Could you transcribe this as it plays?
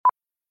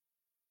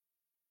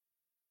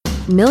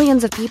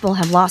Millions of people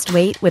have lost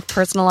weight with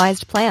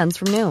personalized plans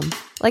from Noom.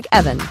 Like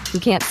Evan, who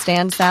can't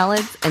stand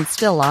salads and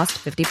still lost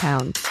 50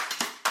 pounds.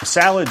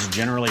 Salads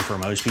generally for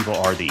most people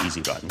are the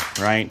easy button,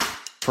 right?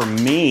 For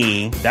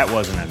me, that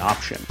wasn't an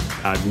option.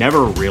 I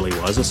never really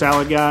was a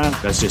salad guy.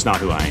 That's just not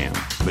who I am.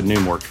 But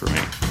Noom worked for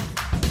me.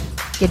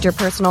 Get your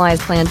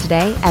personalized plan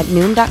today at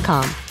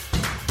Noom.com.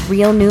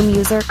 Real Noom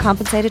user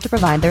compensated to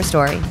provide their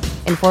story.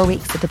 In 4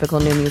 weeks, the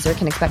typical Noom user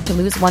can expect to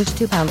lose 1 to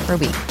 2 pounds per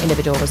week.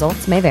 Individual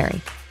results may vary.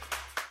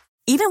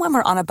 Even when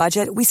we're on a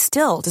budget, we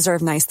still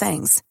deserve nice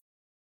things.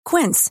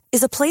 Quince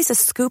is a place to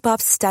scoop up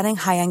stunning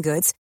high-end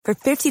goods for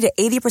 50 to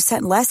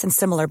 80% less than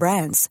similar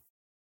brands.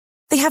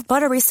 They have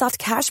buttery soft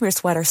cashmere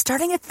sweaters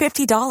starting at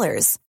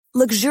 $50,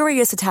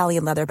 luxurious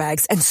Italian leather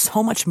bags, and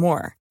so much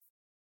more.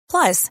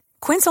 Plus,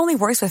 Quince only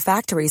works with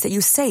factories that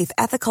use safe,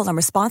 ethical, and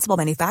responsible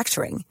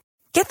manufacturing.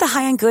 Get the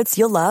high-end goods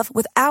you'll love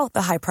without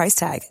the high price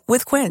tag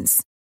with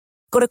Quince.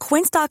 Go to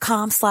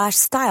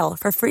quince.com/style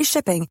for free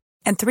shipping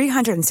and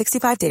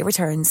 365-day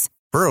returns.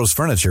 Burrow's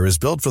furniture is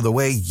built for the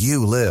way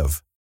you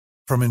live.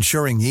 From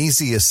ensuring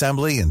easy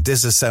assembly and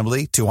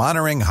disassembly to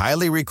honoring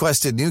highly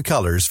requested new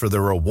colors for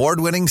their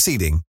award-winning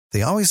seating,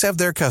 they always have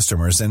their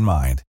customers in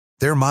mind.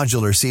 Their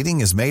modular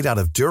seating is made out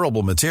of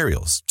durable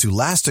materials to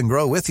last and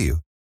grow with you.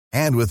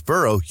 And with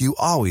Burrow, you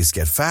always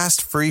get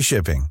fast, free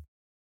shipping.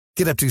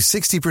 Get up to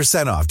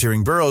 60% off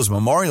during Burrow's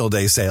Memorial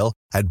Day sale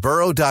at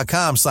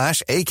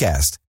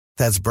burrow.com/ACAST.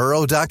 That's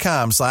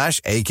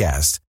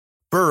burrow.com/ACAST.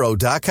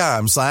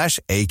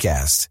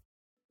 burrow.com/ACAST.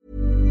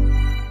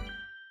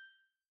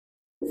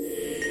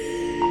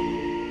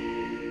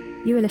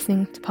 You are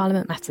listening to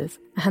Parliament Matters,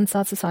 a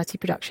Hansard Society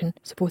production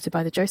supported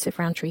by the Joseph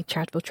Rowntree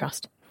Charitable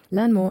Trust.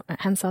 Learn more at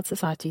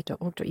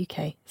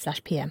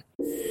hansardsociety.org.uk/pm.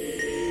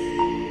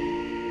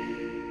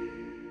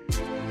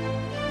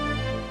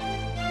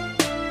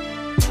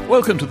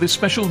 Welcome to this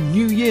special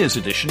New Year's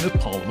edition of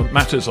Parliament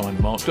Matters.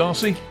 I'm Mark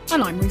Darcy.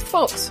 And I'm Ruth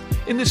Fox.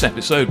 In this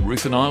episode,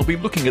 Ruth and I will be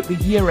looking at the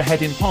year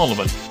ahead in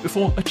Parliament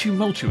before a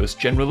tumultuous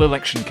general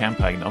election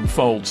campaign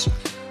unfolds.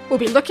 We'll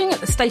be looking at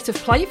the state of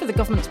play for the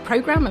government's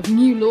programme of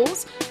new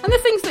laws and the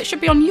things that should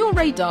be on your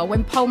radar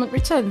when Parliament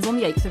returns on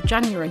the 8th of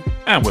January.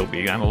 And we'll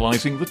be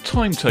analysing the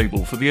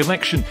timetable for the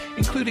election,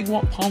 including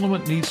what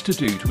Parliament needs to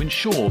do to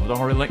ensure that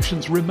our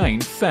elections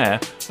remain fair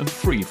and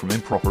free from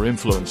improper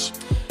influence.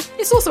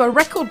 It's also a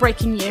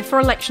record-breaking year for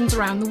elections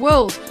around the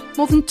world.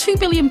 More than 2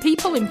 billion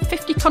people in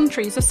 50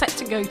 countries are set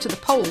to go to the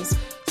polls.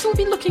 So we'll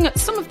be looking at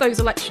some of those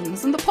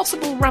elections and the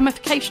possible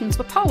ramifications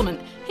for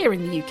Parliament here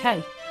in the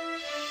UK.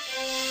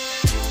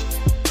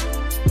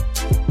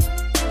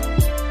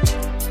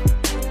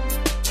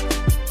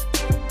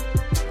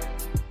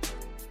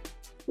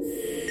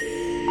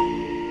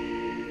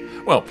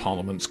 Well,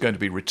 Parliament's going to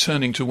be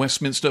returning to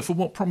Westminster for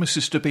what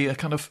promises to be a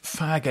kind of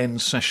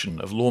fag-end session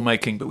of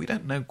lawmaking, but we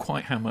don't know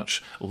quite how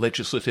much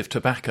legislative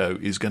tobacco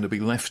is going to be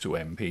left to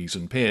MPs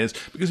and peers,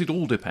 because it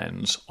all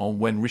depends on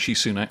when Rishi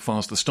Sunak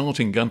fires the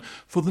starting gun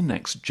for the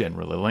next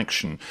general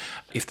election.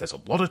 If there's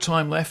a lot of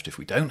time left, if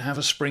we don't have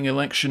a spring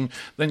election,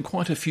 then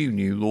quite a few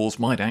new laws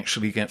might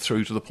actually get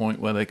through to the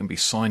point where they can be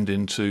signed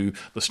into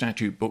the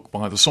statute book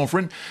by the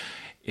Sovereign.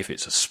 If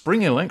it's a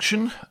spring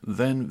election,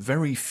 then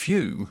very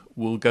few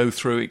will go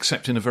through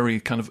except in a very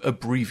kind of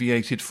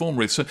abbreviated form,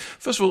 Ruth. So,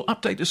 first of all,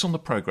 update us on the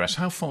progress.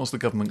 How far has the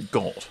government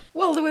got?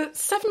 Well, there were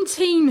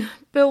 17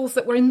 bills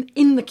that were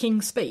in the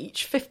King's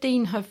Speech.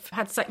 15 have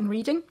had second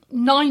reading.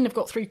 9 have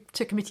got through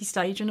to committee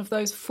stage, and of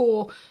those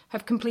 4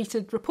 have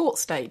completed report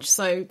stage.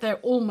 So they're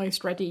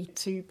almost ready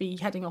to be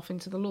heading off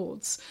into the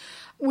Lords.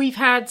 We've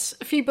had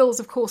a few bills,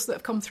 of course, that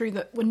have come through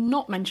that were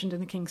not mentioned in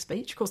the King's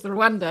Speech. Of course, the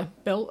Rwanda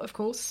bill, of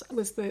course,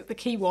 was the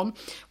key one.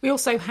 We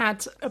also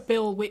had a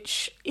bill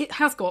which it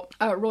has got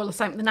royal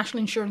assent, the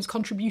National Insurance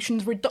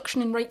Contributions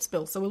Reduction in Rates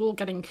Bill. So we're all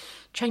getting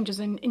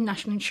changes in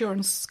national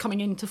insurance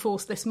coming into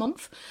force this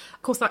month.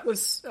 Of course, that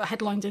was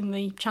headlined in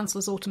the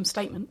Chancellor's Autumn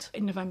Statement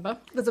in November.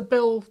 There's a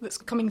bill that's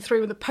coming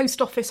through, the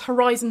Post Office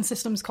Horizon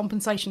Systems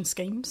Compensation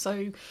Scheme.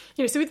 So,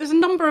 so there's a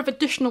number of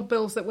additional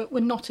bills that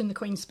were not in the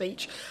Queen's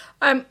Speech.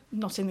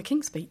 Not in the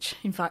King's Speech,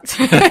 in fact.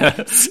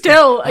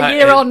 Still a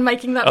year on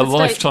making that mistake. A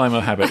lifetime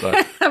of habit, though.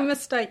 A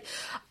mistake.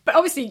 But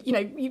obviously,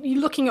 you're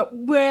looking at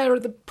where are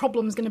the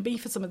problems going to be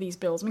for some of these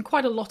bills. I mean,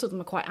 quite a lot of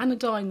them are quite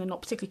anodyne. They're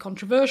not particularly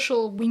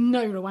controversial. We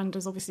know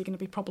Rwanda's obviously going to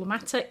be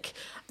problematic.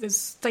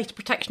 There's Data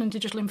Protection and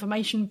Digital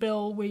Information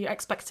Bill. We're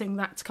expecting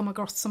that to come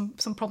across some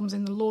problems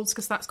in the Lords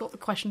because that's got the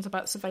questions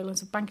about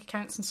surveillance of bank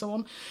accounts and so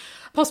on.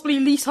 Possibly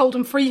leasehold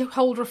and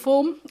freehold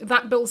reform.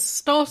 That bill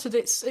started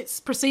its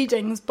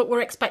proceedings, but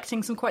we're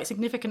expecting some quite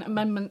significant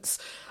amendments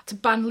to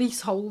ban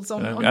leaseholds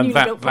on newly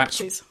built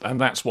properties. And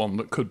that's one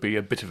that could be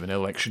a bit of an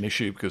election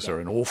issue because there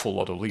are an awful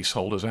lot of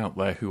leaseholders out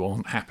there who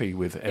aren't happy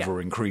with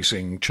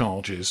ever-increasing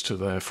charges to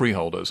their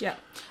freeholders. Yeah.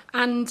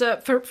 And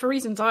for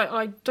reasons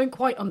I don't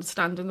quite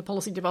understand in the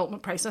policy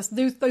development process,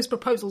 those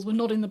proposals were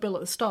not in the bill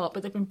at the start,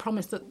 but they've been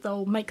promised that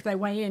they'll make their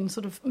way in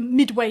sort of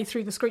midway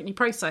through the scrutiny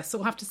process. So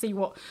we'll have to see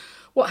what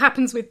what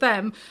happens with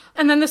them.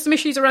 And then there's some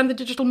issues around the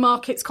Digital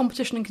Markets,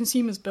 Competition and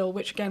Consumers Bill,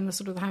 which again,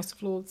 the House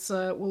of Lords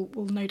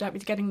will no doubt be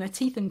getting their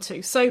teeth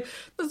into. So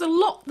there's a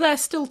lot there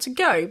still to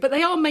go, but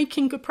they are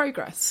making good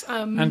progress.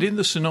 And in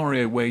the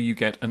scenario where you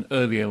get an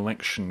early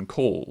election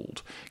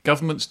called,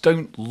 governments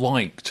don't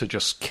like to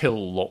just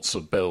kill lots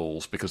of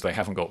bills because they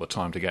haven't got the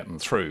time to get them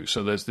through.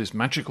 So there's this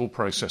magical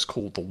process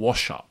called the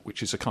wash-up,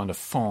 which is a kind of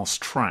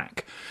fast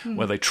track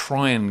where they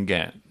try and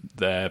get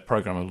their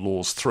programme of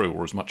laws through,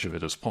 or as much of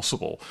it as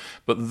possible.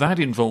 But that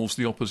involves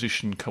the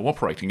opposition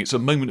cooperating. It's a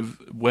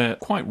moment where,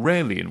 quite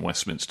rarely in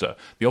Westminster,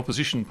 the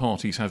opposition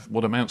parties have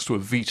what amounts to a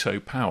veto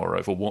power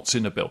over what's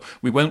in a bill.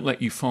 We won't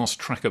let you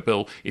fast-track a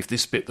bill if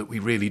this bit that we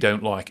really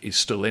don't like is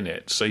still in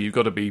it. So you've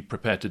got to be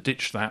prepared to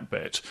ditch that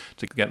bit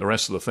to get the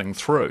rest of the thing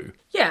through.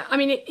 Yeah, I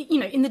mean,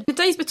 in the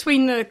days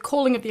between the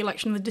calling of the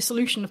election and the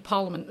dissolution of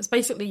Parliament, there's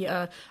basically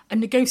a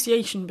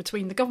negotiation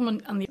between the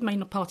government and the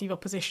main party of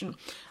opposition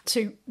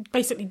to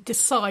basically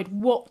decide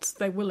what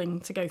they're willing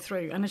to go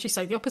through. And as you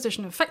say, the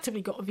opposition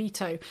effectively got a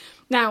veto.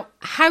 Now,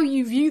 how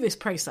you view this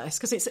process,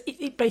 because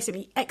it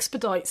basically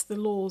expedites the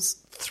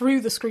laws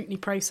through the scrutiny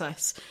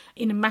process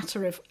in a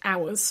matter of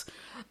hours,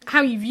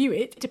 how you view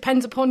it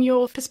depends upon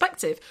your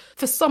perspective.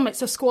 For some,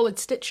 it's a squalid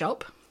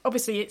stitch-up.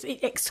 Obviously,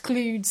 it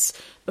excludes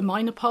the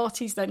minor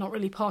parties. They're not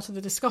really part of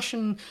the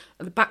discussion.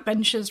 The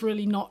backbenchers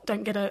really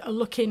don't get a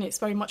look in. It's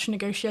very much a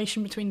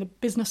negotiation between the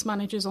business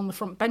managers on the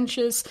front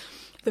benches.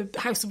 The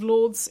House of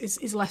Lords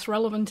is less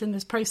relevant in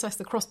this process,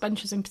 the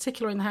crossbenchers in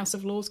particular in the House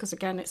of Lords, because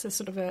again, it's a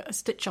sort of a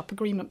stitch-up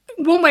agreement.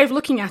 One way of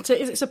looking at it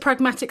is it's a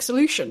pragmatic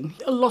solution.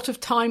 A lot of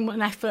time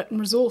and effort and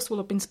resource will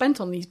have been spent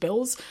on these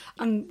bills,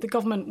 and the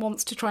government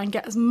wants to try and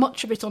get as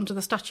much of it onto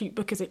the statute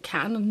book as it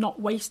can and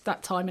not waste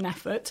that time and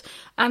effort.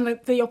 And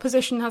the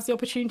opposition has the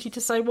opportunity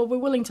to say, well, we're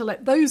willing to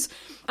let those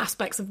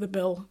aspects of the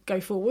bill go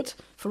forward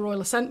for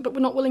royal assent, but we're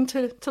not willing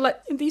to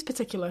let these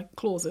particular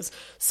clauses.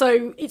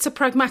 So it's a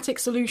pragmatic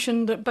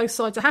solution that both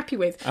sides are happy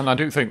with. And I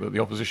do think that the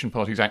opposition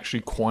parties actually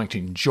quite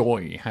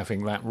enjoy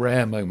having that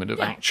rare moment of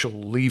actual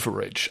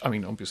leverage. I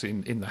mean, obviously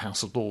in the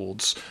House of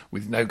Lords,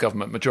 with no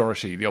government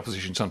majority, the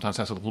opposition sometimes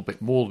has a little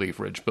bit more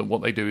leverage, but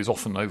what they do is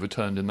often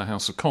overturned in the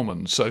House of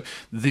Commons. So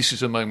this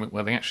is a moment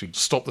where they actually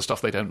stop the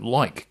stuff they don't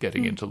like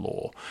getting into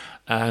law.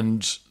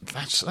 And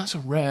that's a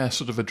rare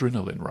sort of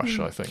adrenaline rush,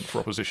 I think, for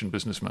opposition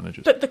business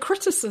managers. But the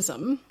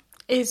criticism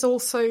is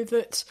also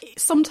that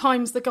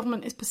sometimes the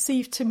government is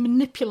perceived to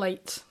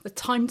manipulate the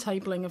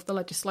timetabling of the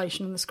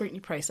legislation and the scrutiny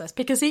process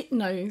because it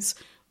knows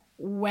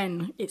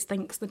when it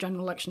thinks the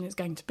general election is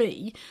going to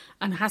be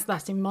and has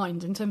that in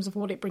mind in terms of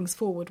what it brings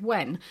forward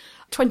when.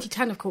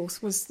 2010, of course,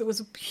 there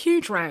was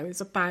huge rows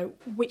about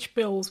which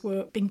bills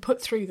were being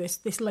put through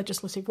this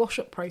legislative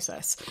wash-up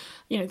process.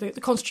 You know,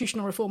 the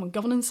Constitutional Reform and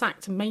Governance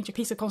Act, a major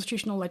piece of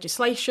constitutional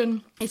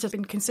legislation. It has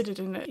been considered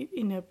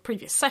in a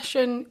previous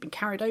session, been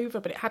carried over,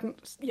 but it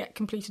hadn't yet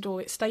completed all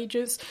its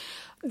stages.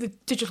 The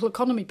Digital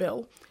Economy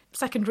Bill,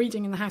 second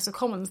reading in the House of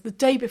Commons the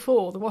day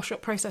before the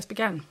wash-up process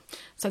began.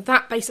 So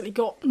that basically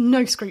got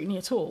no scrutiny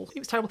at all. It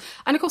was terrible.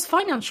 And of course,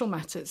 financial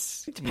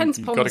matters. It depends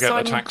upon You've got to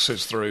get the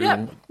taxes through.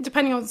 Yeah,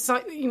 depending on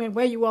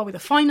where you are with a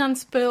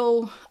finance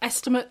bill,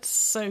 estimates.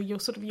 So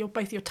you're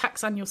both your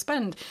tax and your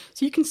spend.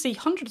 So you can see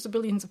hundreds of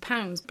billions of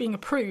pounds being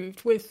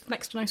approved with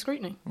next to no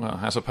scrutiny. Well,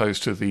 as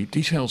opposed to the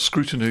detailed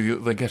scrutiny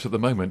that they get at the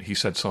moment, he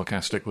said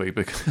sarcastically,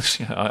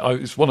 because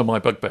it's one of my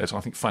bugbears. I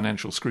think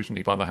financial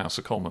scrutiny by the House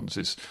of Commons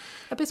is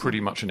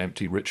pretty much an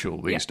empty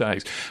ritual these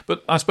days.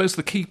 But I suppose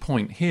the key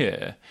point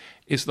here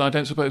is that I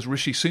don't suppose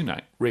Rishi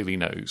Sunak really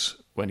knows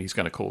when he's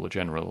going to call a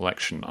general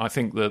election. I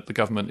think that the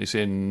government is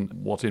in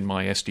what in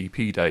my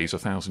SDP days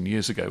 1,000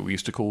 years ago we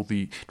used to call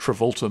the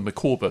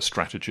Travolta-McCorber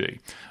strategy,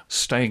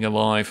 staying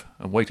alive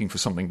and waiting for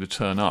something to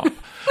turn up.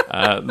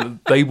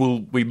 They will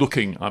be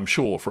looking, I'm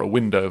sure, for a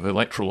window of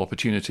electoral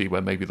opportunity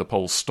where maybe the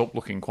polls stop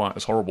looking quite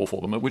as horrible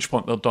for them, at which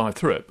point they'll dive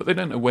through it. But they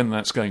don't know when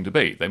that's going to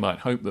be. They might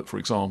hope that, for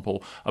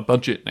example, a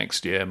budget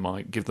next year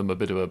might give them a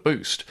bit of a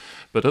boost.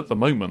 But at the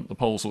moment, the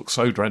polls look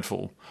so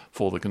dreadful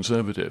for the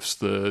Conservatives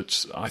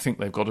that I think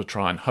they've got to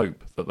try and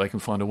hope that they can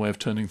find a way of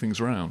turning things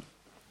around.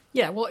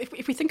 Yeah, well,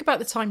 if we think about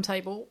the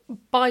timetable,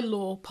 by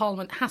law,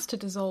 Parliament has to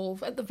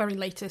dissolve at the very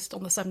latest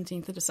on the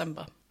 17th of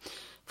December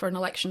for an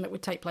election that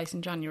would take place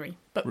in January.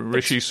 But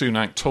Rishi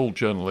Sunak told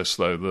journalists,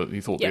 though, that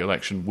he thought the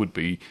election would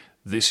be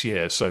this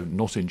year, so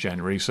not in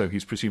January, so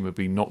he's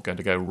presumably not going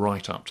to go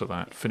right up to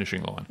that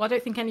finishing line. Well, I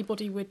don't think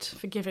anybody would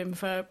forgive him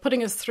for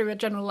putting us through a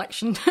general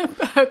election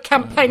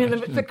campaign in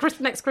the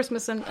next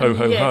Christmas and ho,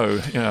 ho, year.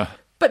 ho, yeah.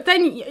 But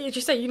then, as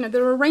you say,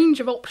 there are a range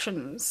of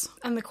options.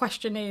 And the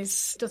question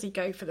is, does he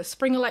go for the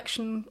spring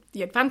election?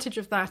 The advantage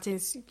of that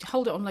is you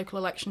hold it on local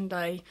election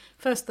day,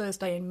 first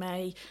Thursday in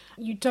May.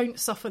 You don't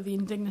suffer the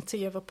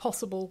indignity of a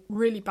possible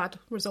really bad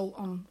result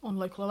on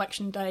local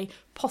election day,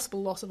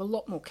 possible loss of a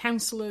lot more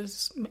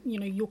councillors,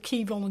 your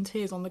key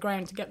volunteers on the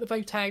ground to get the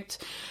vote out.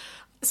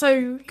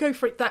 So go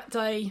for it that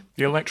day.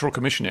 The Electoral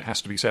Commission, it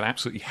has to be said,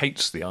 absolutely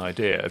hates the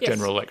idea of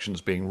general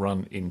elections being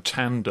run in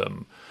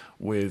tandem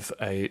with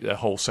a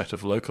whole set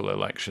of local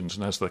elections,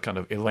 and as the kind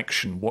of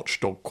election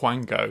watchdog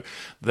Quango,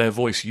 their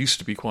voice used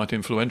to be quite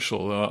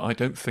influential. I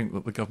don't think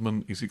that the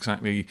government is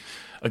exactly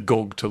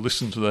agog to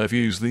listen to their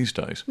views these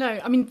days. No,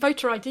 I mean,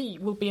 voter ID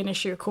will be an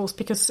issue, of course,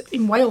 because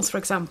in Wales, for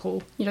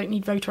example, you don't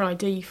need voter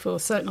ID for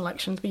certain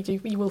elections, but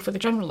you will for the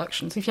general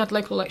elections. If you had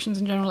local elections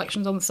and general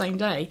elections on the same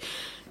day,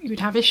 you would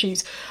have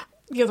issues.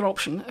 The other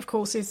option, of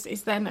course,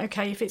 is then,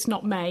 OK, if it's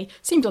not May,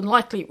 seems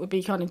unlikely it would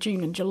be kind of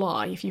June and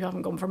July if you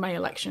haven't gone for a May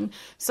election.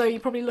 So you're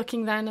probably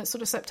looking then at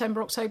sort of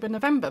September, October,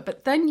 November.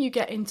 But then you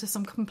get into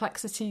some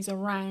complexities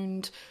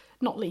around,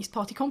 not least,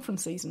 party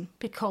conference season,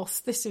 because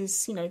this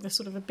is, the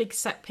sort of a big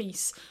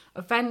set-piece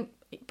event.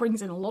 It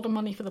brings in a lot of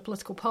money for the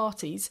political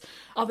parties.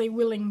 Are they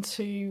willing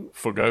to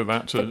forgo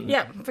that?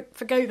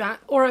 Forgo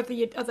that, or are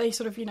they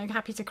sort of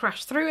happy to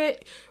crash through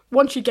it?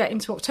 Once you get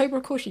into October,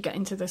 of course, you get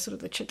into the sort of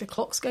the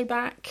clocks go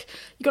back.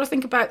 You've got to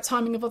think about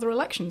timing of other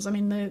elections. I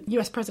mean, the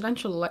US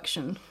presidential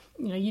election.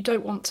 You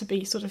don't want to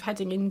be sort of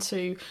heading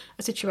into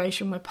a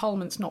situation where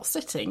Parliament's not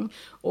sitting,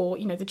 or,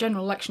 the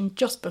general election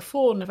just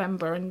before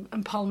November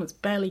and Parliament's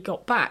barely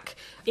got back.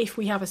 If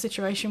we have a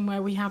situation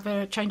where we have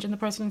a change in the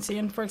presidency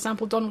and, for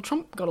example, Donald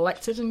Trump got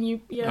elected and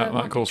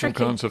that caused all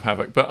kinds of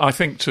havoc. But I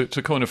think, to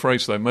coin a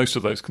phrase, though, most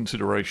of those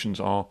considerations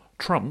are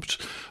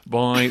trumped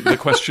by the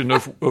question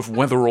of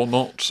whether or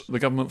not the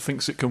government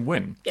thinks it can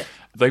win. Yeah.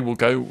 They will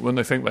go when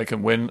they think they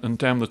can win and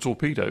damn the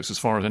torpedoes as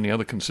far as any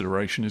other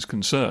consideration is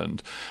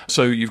concerned.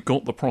 So you've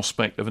got the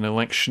prospect of an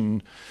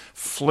election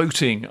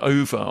floating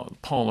over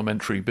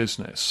parliamentary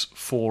business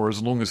for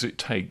as long as it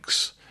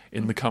takes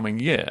in the coming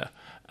year.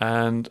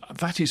 And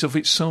that is of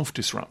itself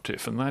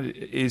disruptive, and that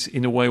is,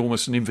 in a way,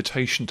 almost an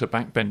invitation to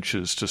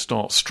backbenchers to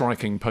start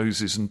striking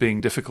poses and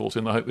being difficult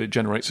in the hope that it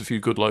generates a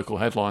few good local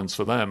headlines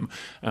for them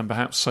and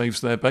perhaps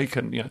saves their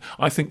bacon.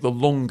 I think the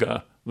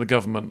longer the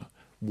government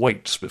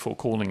waits before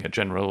calling a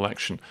general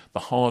election, the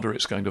harder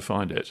it's going to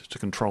find it to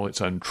control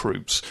its own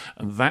troops.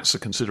 And that's a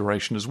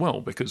consideration as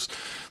well, because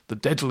the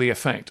deadly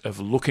effect of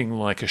looking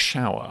like a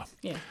shower...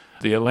 Yeah.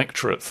 The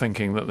electorate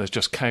thinking that there's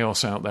just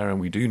chaos out there and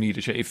we do need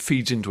a change, it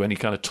feeds into any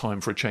kind of time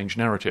for a change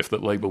narrative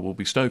that Labour will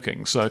be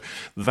stoking. So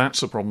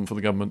that's a problem for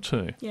the government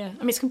too. Yeah, I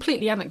mean, it's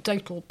completely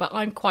anecdotal, but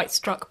I'm quite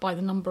struck by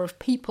the number of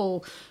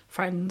people,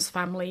 friends,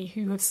 family,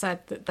 who have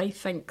said that they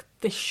think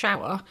this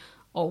shower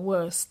are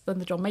worse than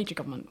the John Major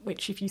government,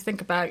 which, if you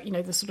think about,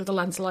 the sort of the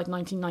landslide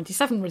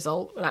 1997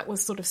 result, that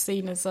was sort of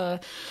seen as a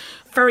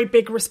very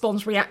big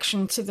response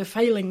reaction to the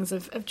failings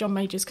of John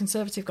Major's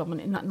Conservative government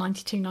in that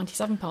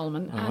 92-97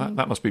 Parliament. Well,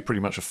 that must be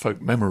pretty much a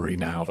folk memory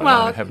now, though.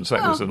 I haven't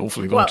said it was an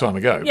awfully long time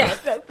ago. Yeah,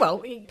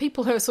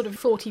 people who are sort of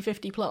 40,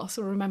 50 plus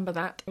will remember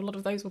that. A lot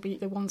of those will be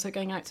the ones who are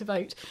going out to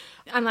vote.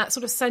 And that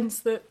sort of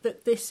sense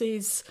that this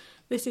is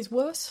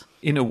worse.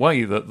 In a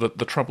way, that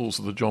the troubles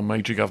of the John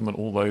Major government,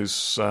 all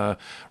those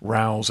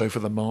rows over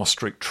the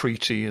Maastricht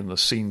Treaty and the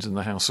scenes in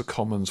the House of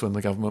Commons when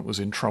the government was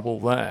in trouble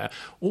there,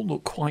 all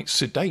look quite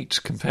sedate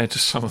compared to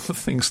some of the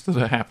things that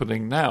are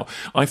happening now.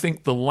 I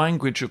think the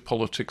language of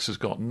politics has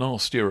got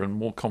nastier and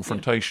more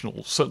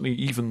confrontational, certainly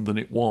even than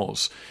it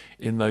was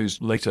in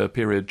those later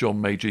period John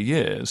Major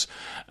years.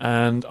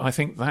 And I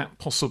think that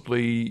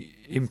possibly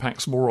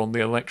impacts more on the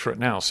electorate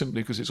now,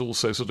 simply because it's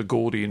also sort of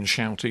gaudy and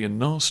shouty and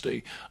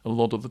nasty a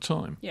lot of the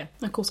time. Yeah,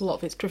 of course, a lot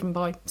of it's driven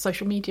by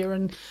social media,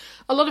 and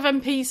a lot of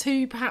MPs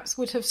who perhaps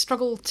would have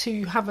struggled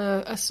to have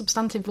a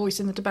substantive voice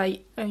in the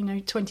debate,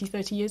 20,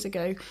 30 years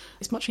ago,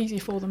 it's much easier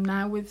for them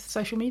now with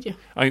social media.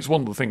 It's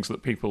one of the things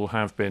that people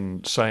have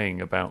been saying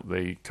about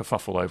the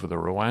kerfuffle over the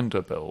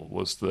Rwanda bill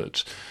was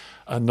that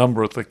a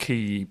number of the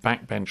key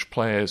backbench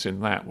players in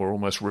that were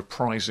almost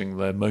reprising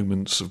their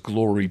moments of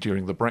glory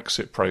during the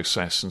Brexit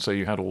process, and so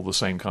you had all the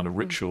same kind of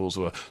rituals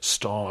of a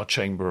star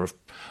chamber of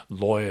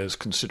lawyers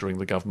considering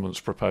the government's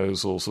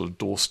proposals, sort of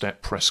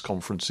doorstep press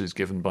conferences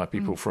given by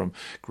people from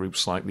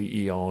groups like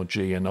the ERG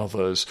and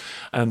others,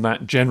 and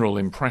that general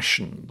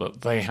impression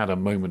that they had a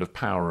moment of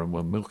power and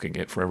were milking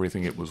it for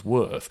everything it was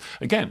worth.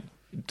 Again,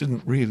 it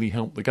didn't really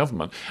help the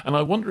government. And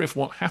I wonder if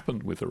what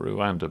happened with the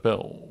Rwanda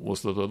bill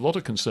was that a lot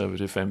of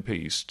Conservative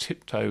MPs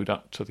tiptoed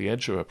up to the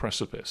edge of a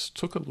precipice,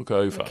 took a look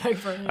over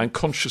and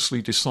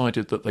consciously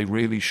decided that they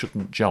really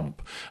shouldn't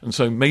jump. And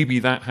so maybe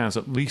that has,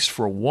 at least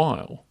for a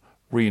while,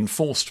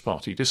 reinforced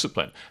party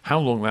discipline. How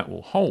long that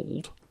will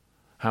hold,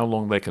 how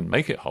long they can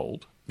make it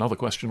hold, another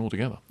question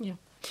altogether. Yeah.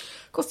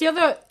 Of course, the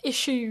other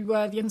issue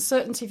where the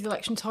uncertainty of the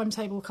election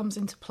timetable comes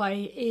into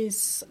play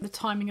is the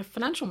timing of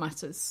financial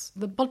matters.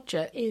 The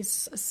budget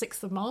is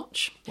 6th of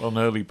March. Well, an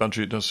early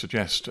budget does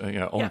suggest,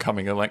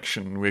 oncoming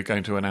election, we're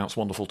going to announce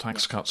wonderful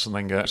tax cuts and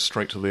then get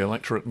straight to the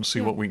electorate and see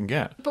what we can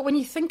get. But when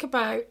you think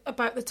about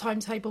the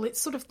timetable,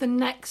 it's sort of the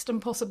next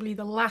and possibly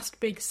the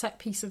last big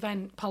set-piece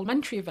event,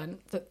 parliamentary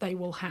event, that they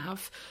will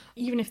have,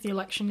 even if the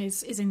election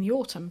is in the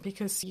autumn,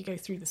 because you go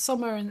through the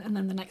summer and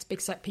then the next big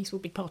set-piece will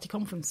be party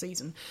conference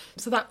season.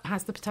 So that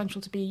has the potential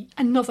to be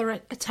another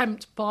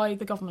attempt by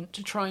the government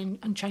to try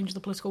and change the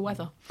political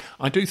weather.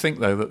 I do think,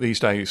 though, that these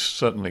days,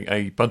 certainly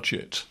a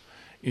budget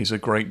is a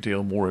great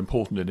deal more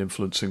important in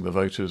influencing the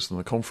voters than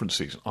the conference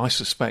season. I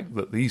suspect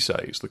that these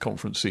days the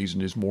conference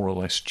season is more or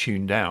less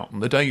tuned out,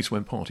 and the days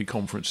when party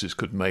conferences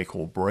could make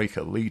or break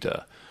a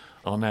leader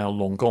are now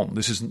long gone.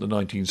 This isn't the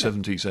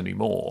 1970s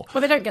anymore.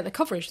 Well, they don't get the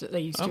coverage that they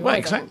used to. Well,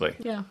 exactly.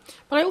 Yeah.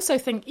 But I also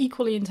think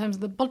equally in terms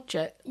of the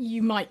budget,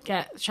 you might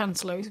get the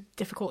Chancellor, who's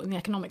difficult in the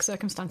economic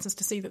circumstances,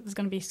 to see that there's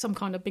going to be some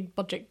kind of big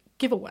budget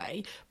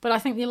giveaway. But I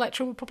think the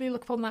electorate would probably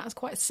look upon that as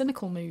quite a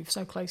cynical move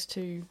so close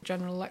to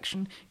general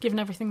election, given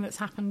everything that's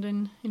happened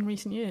in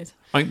recent years.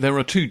 I think there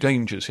are two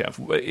dangers here.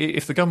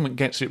 If the government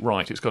gets it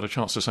right, it's got a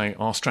chance to say,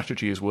 our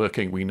strategy is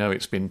working, we know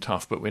it's been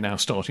tough, but we're now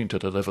starting to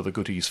deliver the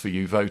goodies for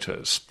you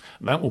voters.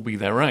 That will be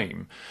their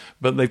aim.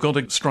 But they've got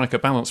to strike a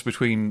balance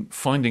between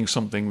finding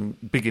something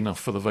big enough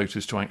for the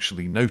voters to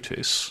actually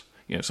notice.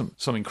 You know,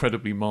 some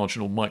incredibly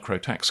marginal micro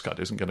tax cut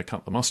isn't going to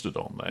cut the mustard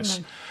on this.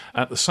 No.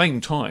 At the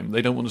same time,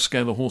 they don't want to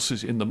scare the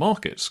horses in the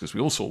markets, because we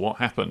all saw what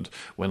happened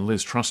when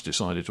Liz Truss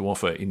decided to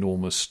offer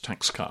enormous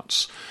tax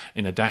cuts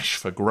in a dash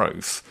for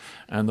growth,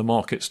 and the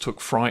markets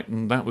took fright,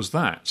 and that was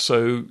that.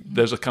 So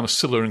there's a kind of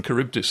Scylla and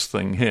Charybdis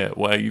thing here,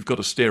 where you've got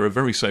to steer a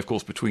very safe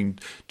course between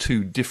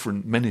two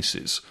different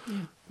menaces.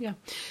 Yeah.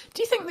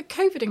 Do you think the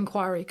COVID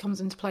inquiry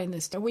comes into play in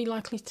this? Are we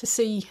likely to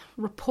see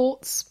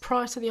reports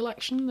prior to the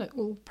election that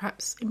will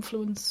perhaps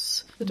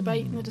influence the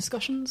debate and the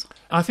discussions?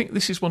 I think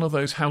this is one of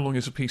those how long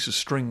is a piece of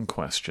string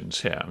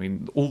questions here. I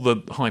mean, all the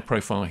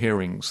high-profile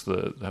hearings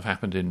that have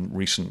happened in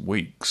recent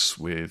weeks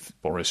with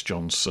Boris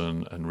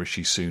Johnson and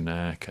Rishi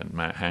Sunak and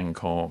Matt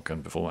Hancock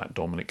and before that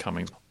Dominic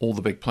Cummings, all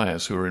the big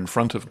players who are in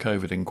front of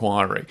COVID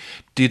inquiry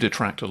did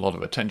attract a lot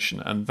of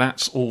attention, and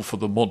that's all for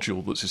the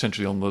module that's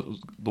essentially on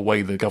the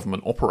way the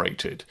government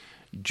operated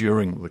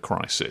during the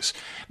crisis.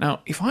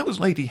 Now, if I was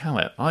Lady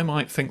Hallett, I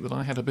might think that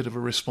I had a bit of a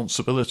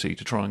responsibility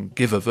to try and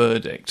give a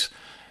verdict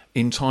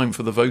in time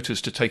for the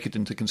voters to take it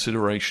into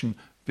consideration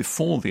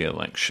before the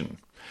election.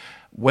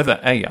 Whether,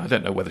 A, I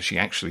don't know whether she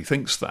actually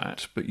thinks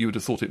that, but you would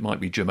have thought it might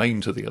be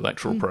germane to the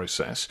electoral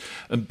process.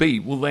 And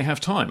B, will they have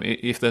time?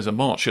 If there's a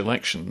March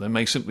election, there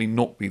may simply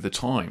not be the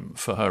time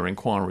for her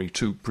inquiry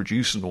to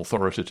produce an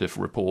authoritative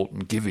report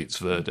and give its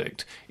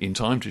verdict in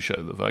time to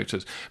show the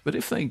voters. But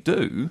if they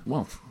do,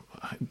 well,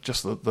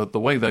 just the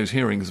way those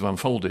hearings have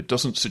unfolded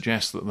doesn't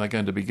suggest that they're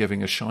going to be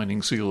giving a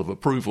shining seal of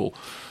approval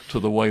to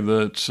the way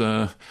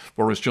that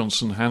Boris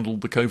Johnson handled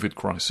the COVID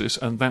crisis,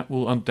 and that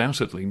will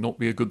undoubtedly not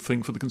be a good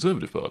thing for the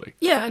Conservative Party.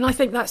 Yeah, and I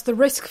think that's the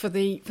risk for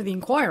the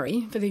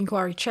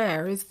inquiry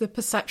chair, is the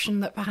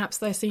perception that perhaps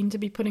they're seen to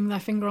be putting their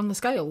finger on the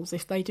scales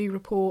if they do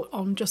report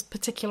on just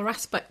particular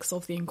aspects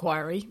of the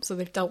inquiry. So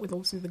they've dealt with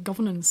also the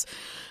governance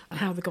and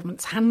how the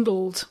government's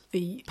handled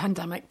the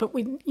pandemic, but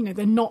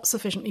they're not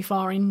sufficiently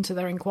far into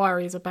their inquiries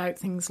about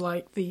things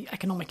like the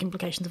economic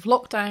implications of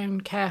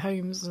lockdown, care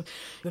homes,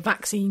 the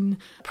vaccine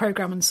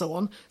programme and so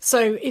on.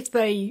 So if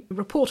they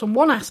report on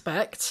one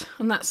aspect,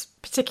 and that's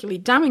particularly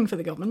damning for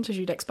the government, as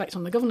you'd expect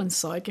on the governance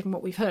side, given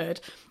what we've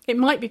heard, it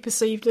might be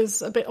perceived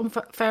as a bit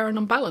unfair and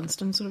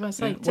unbalanced and sort of, as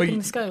I say, tipping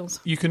the scales.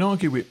 You can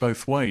argue it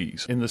both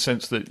ways, in the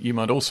sense that you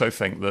might also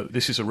think that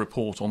this is a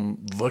report on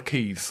the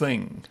key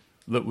thing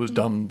that was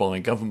done by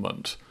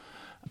government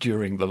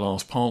during the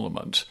last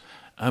Parliament,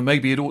 and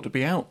maybe it ought to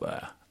be out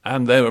there.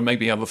 And there are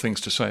maybe other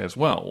things to say as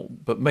well,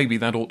 but maybe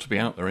that ought to be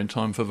out there in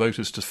time for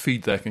voters to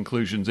feed their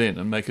conclusions in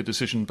and make a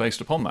decision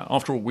based upon that.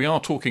 After all, we are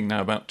talking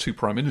now about 2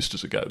 prime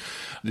ministers ago.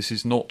 This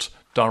is not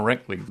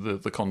directly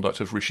the conduct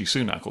of Rishi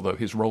Sunak, although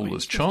his role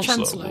as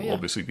Chancellor will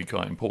obviously be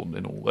quite important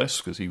in all this,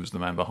 because he was the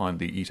man behind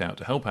the Eat Out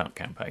to Help Out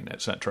campaign,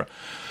 etc.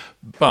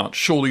 But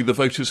surely the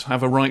voters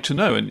have a right to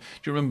know. And do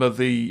you remember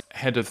the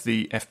head of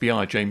the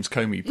FBI, James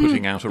Comey,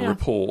 putting out a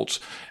report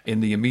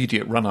in the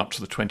immediate run-up to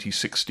the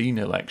 2016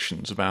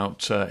 elections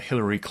about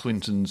Hillary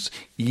Clinton's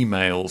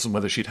emails and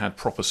whether she'd had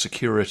proper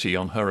security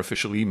on her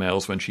official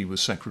emails when she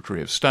was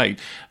Secretary of State?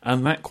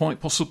 And that quite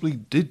possibly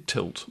did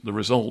tilt the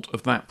result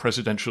of that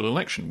presidential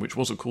election, which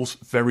was, of course,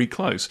 very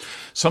close.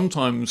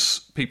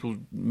 Sometimes people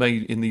may,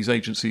 in these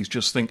agencies,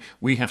 just think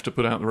we have to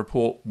put out the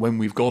report when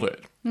we've got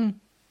it.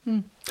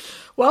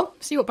 Well,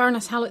 see what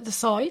Baroness Hallett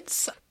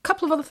decides. A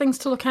couple of other things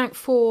to look out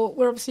for.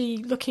 We're obviously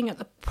looking at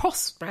the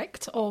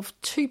prospect of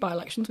 2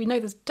 by-elections. We know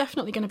there's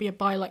definitely going to be a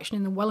by-election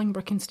in the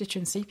Wellingborough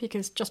constituency,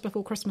 because just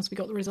before Christmas we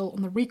got the result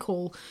on the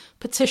recall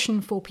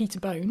petition for Peter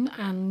Bone,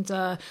 and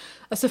a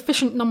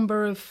sufficient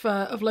number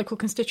of local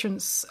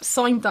constituents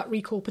signed that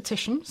recall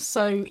petition,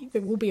 so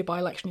there will be a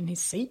by-election in his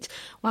seat.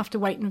 We'll have to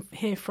wait and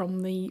hear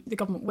from the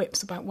government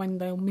whips about when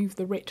they'll move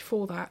the writ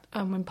for that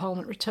when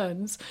Parliament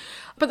returns.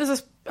 But there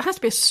has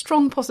to be a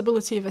strong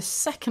possibility of a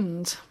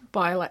second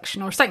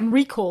by-election or a second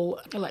recall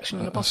election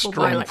and a possible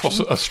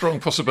by-election. A strong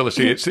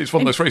possibility. It's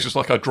one of those phrases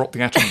like I dropped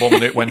the atom bomb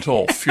and it went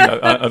off.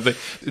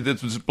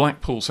 There's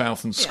Blackpool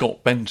South and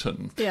Scott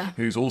Benton,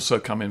 who's also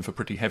come in for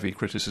pretty heavy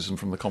criticism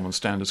from the Common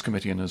Standards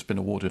Committee and has been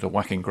awarded a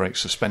whacking great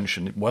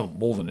suspension, well,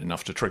 more than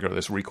enough to trigger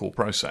this recall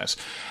process.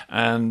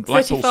 And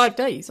 35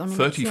 days.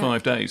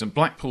 35 days. And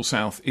Blackpool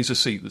South is a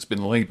seat that's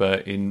been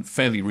Labour in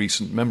fairly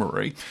recent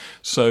memory,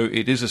 so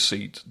it is a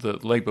seat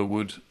that Labour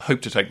would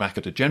hope to take back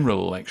at a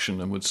general election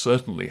and would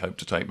certainly hope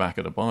to take back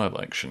at a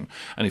by-election.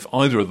 And if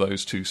either of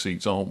those two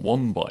seats aren't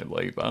won by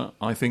Labour,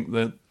 I think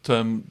that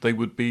they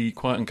would be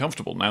quite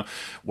uncomfortable. Now,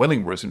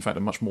 Wellingborough is in fact a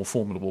much more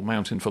formidable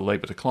mountain for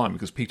Labour to climb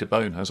because Peter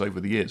Bone has over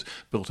the years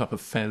built up a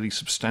fairly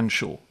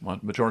substantial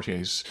majority.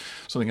 He's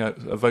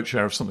a vote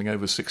share of something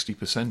over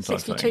 60%, I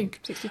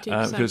think.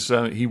 62%.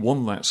 Because he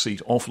won that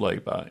seat off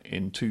Labour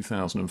in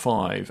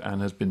 2005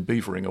 and has been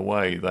beavering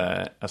away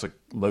there as a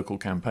local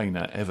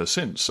campaigner ever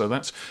since. So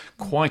that's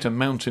quite a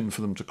mountain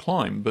for them to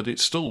climb, but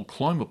it's still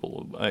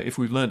climbable. If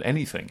we've learned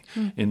anything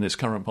in this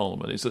current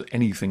Parliament, it's that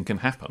anything can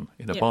happen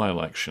in a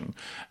by-election,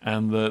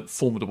 and the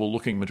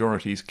formidable-looking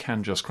majorities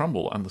can just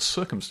crumble. And the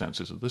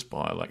circumstances of this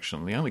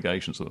by-election, the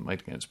allegations that are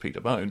made against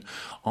Peter Bone,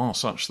 are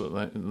such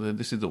that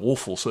this is the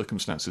awful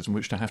circumstances in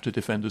which to have to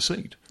defend a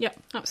seat. Yeah,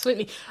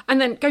 absolutely.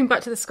 And then going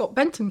back to the Scott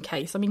Benton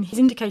case, I mean, he's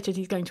indicated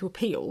he's going to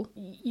appeal.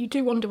 You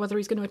do wonder whether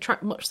he's going to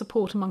attract much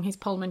support among his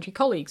parliamentary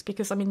colleagues,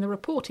 because, I mean, the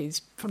report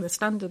is from the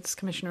Standards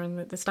Commissioner and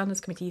the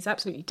Standards Committee is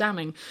absolutely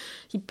damning.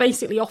 He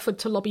basically offered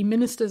to lobby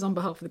ministers on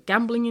behalf of the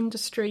gambling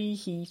industry.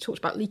 He talked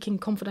about leaking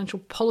confidential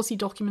policy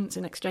documents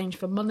in exchange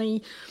for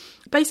money.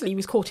 Basically, he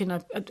was caught in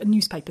a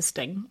newspaper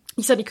sting.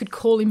 He said he could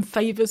call in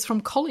favours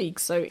from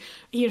colleagues. So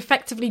he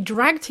effectively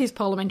dragged his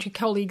parliamentary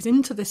colleagues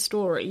into this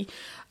story.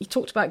 He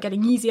talked about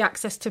getting easy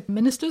access to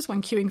ministers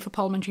when queuing for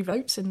parliamentary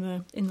votes in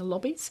the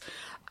lobbies.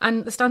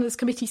 And the Standards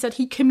Committee said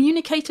he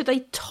communicated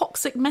a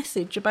toxic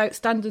message about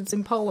standards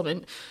in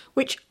Parliament,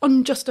 which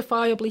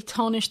unjustifiably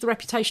tarnished the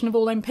reputation of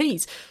all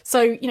MPs.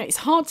 So, it's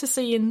hard to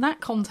see in that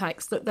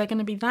context that they're going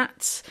to be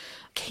that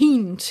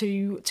keen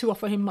to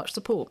offer him much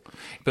support.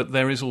 But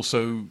there is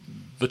also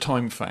the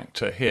time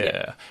factor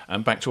here,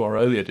 and back to our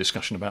earlier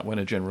discussion about when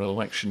a general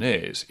election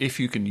is, if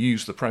you can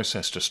use the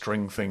process to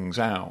string things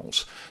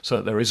out so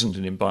that there isn't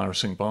an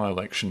embarrassing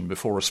by-election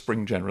before a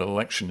spring general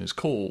election is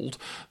called,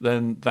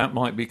 then that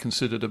might be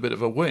considered a bit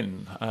of a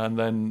win, and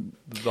then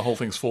the whole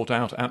thing's fought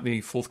out at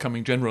the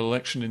forthcoming general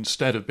election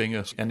instead of being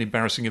an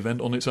embarrassing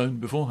event on its own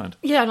beforehand.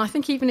 Yeah, and I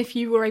think even if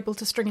you were able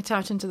to string it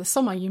out into the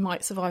summer, you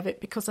might survive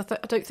it, because I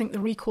don't think the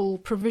recall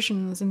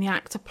provisions in the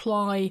Act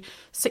apply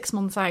 6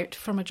 months out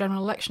from a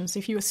general election. So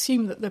if you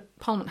assume that the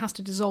Parliament has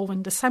to dissolve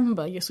in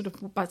December, you're sort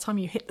of, by the time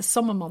you hit the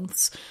summer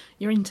months,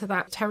 you're into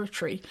that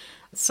territory.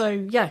 So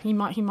yeah, he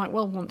might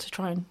well want to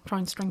try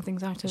and string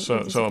things out. So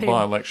a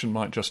by-election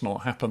might just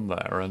not happen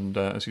there, and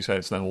as you say,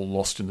 it's then all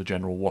lost in the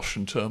general wash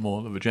and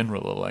turmoil of a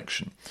general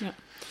election. Yeah.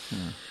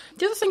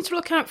 The other thing to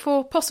look out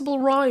for,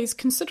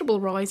 considerable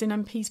rise in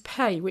MPs'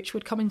 pay, which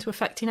would come into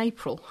effect in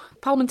April.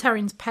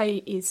 Parliamentarians' pay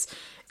is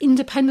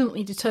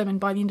independently determined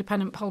by the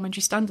Independent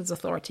Parliamentary Standards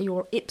Authority,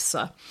 or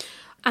IPSA,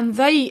 and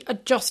they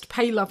adjust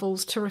pay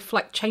levels to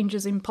reflect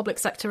changes in public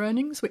sector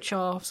earnings, which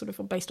are sort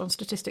of based on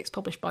statistics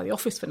published by the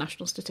Office for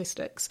National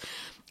Statistics.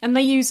 And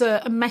they use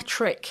a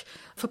metric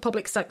for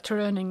public sector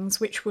earnings,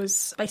 which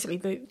was basically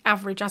the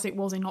average as it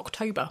was in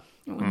October.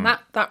 And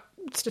that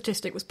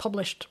statistic was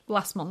published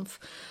last month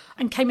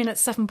and came in at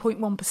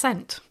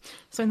 7.1%.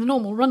 So in the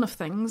normal run of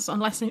things,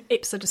 unless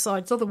IPSA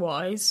decides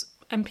otherwise,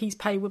 MPs'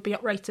 pay would be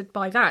uprated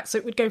by that. So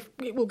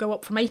it will go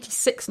up from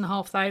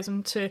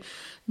 86,500 to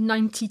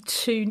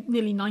 92,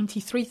 nearly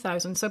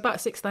 93,000. So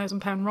about a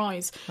 £6,000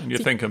 rise. And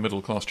you'd think a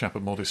middle-class chap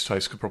of modest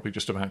taste could probably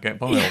just about get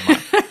by on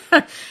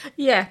that.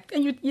 Yeah,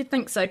 and you'd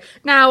think so.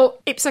 Now,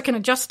 IPSA can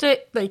adjust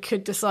it. They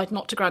could decide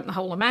not to grant the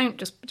whole amount,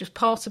 just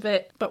part of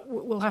it, but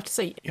we'll have to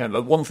see. Yeah,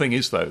 the one thing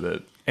is, though,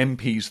 that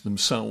MPs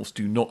themselves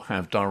do not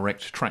have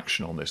direct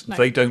traction on this. No.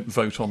 They don't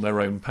vote on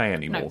their own pay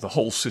anymore. No. The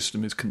whole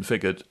system is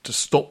configured to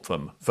stop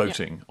them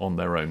voting on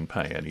their own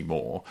pay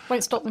anymore.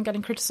 Won't stop them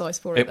getting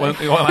criticised for it.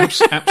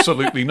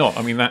 Absolutely not.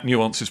 I mean, that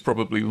nuance is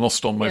probably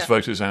lost on most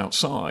voters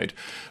outside,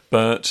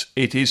 but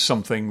it is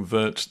something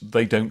that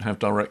they don't have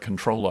direct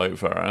control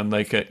over, and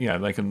they can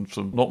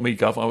sort of, not me,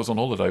 Gov, I was on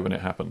holiday when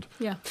it happened.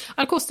 Yeah,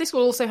 and of course this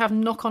will also have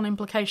knock-on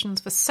implications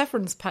for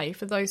severance pay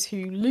for those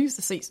who lose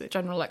the seats at the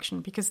general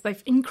election, because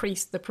they've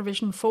increased the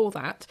provision for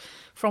that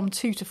from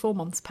 2 to 4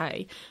 months'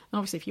 pay. And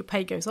obviously, if your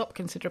pay goes up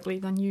considerably,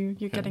 then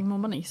you're getting more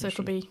money. So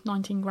it'll be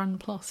 19 grand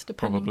plus,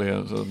 depending. Probably a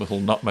little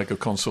nutmeg of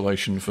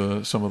consolation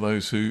for some of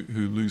those who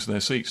lose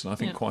their seats. And I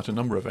think quite a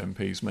number of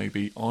MPs may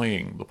be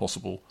eyeing the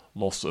possible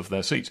loss of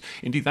their seats.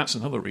 Indeed, that's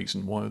another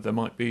reason why there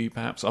might be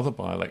perhaps other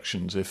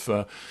by-elections. If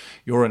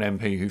you're an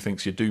MP who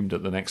thinks you're doomed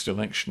at the next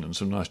election and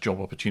some nice job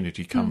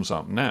opportunity comes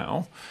up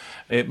now,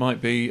 it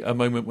might be a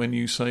moment when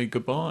you say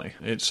goodbye.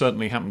 It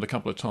certainly happened a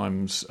couple of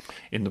times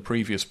in the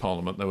previous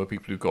Parliament. There were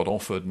people who got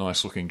offered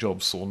nice-looking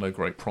jobs, saw no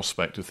great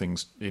prospect of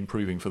things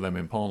improving for them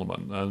in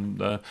Parliament,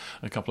 and a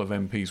couple of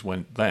MPs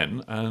went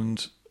then,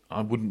 and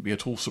I wouldn't be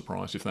at all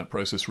surprised if that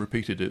process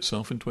repeated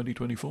itself in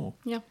 2024.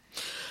 Yeah.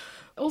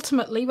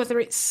 Ultimately, whether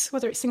it's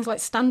things like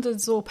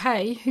standards or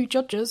pay, who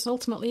judges?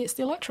 Ultimately, it's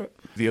the electorate.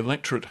 The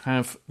electorate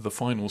have the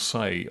final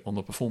say on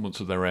the performance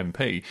of their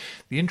MP.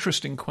 The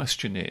interesting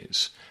question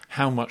is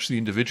how much the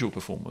individual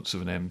performance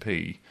of an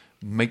MP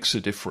makes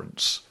a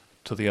difference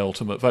to the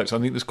ultimate votes. I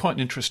think there's quite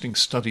an interesting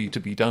study to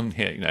be done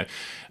here.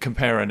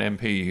 Compare an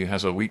MP who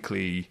has a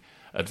weekly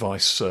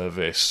advice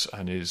service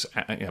and is,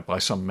 by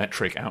some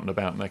metric, out and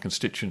about in their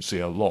constituency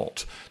a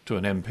lot, to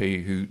an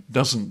MP who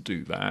doesn't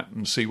do that,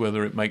 and see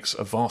whether it makes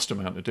a vast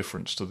amount of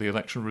difference to the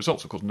election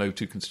results. Of course, no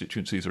two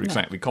constituencies are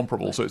exactly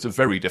comparable, so it's a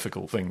very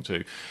difficult thing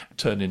to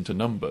turn into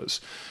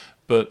numbers.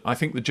 But I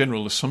think the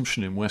general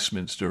assumption in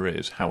Westminster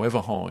is, however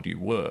hard you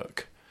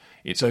work,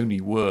 it's only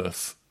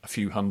worth a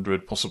few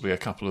hundred, possibly a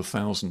couple of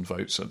thousand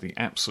votes at the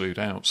absolute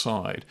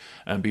outside.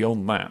 And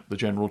beyond that, the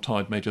general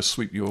tide may just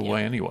sweep you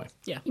away anyway.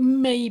 Yeah,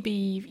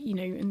 maybe,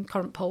 in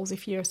current polls,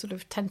 if you're sort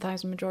of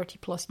 10,000 majority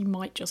plus, you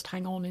might just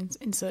hang on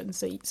in certain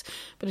seats.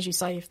 But as you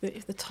say,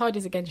 if the tide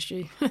is against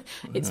you,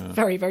 it's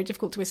very, very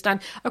difficult to withstand.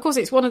 Of course,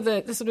 it's one of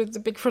the sort of the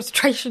big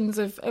frustrations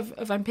of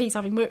MPs,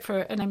 having worked for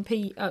an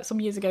MP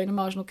some years ago in a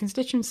marginal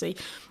constituency.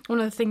 One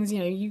of the things,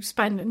 you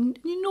spend an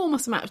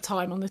enormous amount of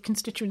time on the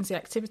constituency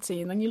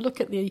activity, and then you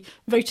look at the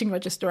voting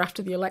register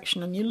after the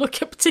election, and you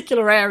look at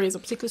particular areas or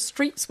particular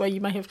streets where you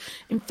may have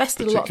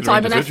invested a lot of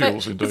time and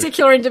effort,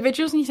 particular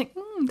individuals, and you think,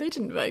 they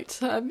didn't vote.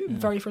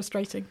 Very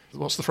frustrating.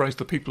 What's the phrase?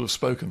 The people have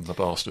spoken, the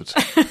bastards.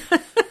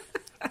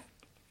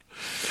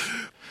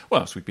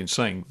 Well, as we've been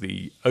saying,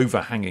 the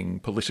overhanging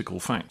political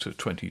fact of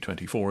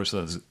 2024 is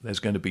that there's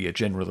going to be a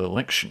general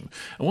election.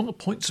 And one of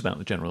the points about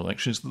the general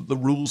election is that the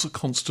rules are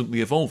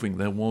constantly evolving.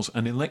 There was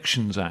an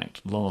Elections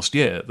Act last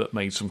year that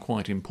made some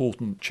quite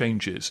important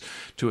changes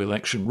to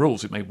election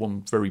rules. It made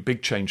one very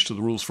big change to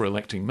the rules for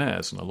electing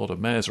mayors, and a lot of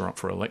mayors are up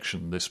for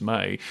election this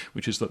May,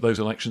 which is that those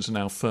elections are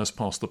now first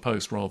past the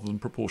post rather than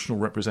proportional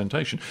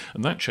representation.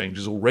 And that change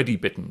has already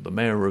bitten. The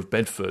mayor of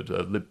Bedford,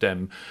 Lib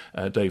Dem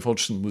Dave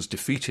Hodgson, was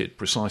defeated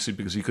precisely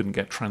because he couldn't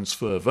get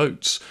transfer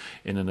votes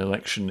in an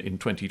election in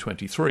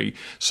 2023.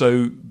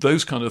 So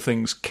those kind of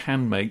things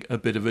can make a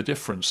bit of a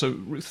difference. So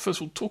Ruth, first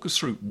of all, talk us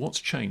through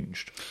what's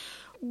changed.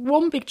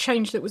 One big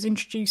change that was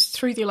introduced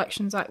through the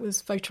Elections Act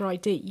was voter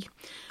ID,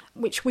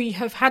 which we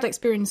have had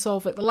experience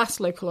of at the last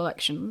local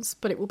elections,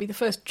 but it will be the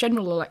first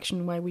general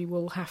election where we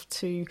will have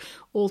to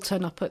all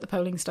turn up at the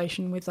polling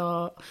station with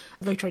our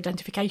voter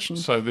identification.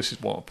 So this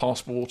is what, a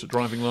passport, a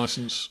driving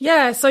licence?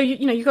 Yeah, so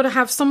you've got to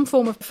have some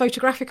form of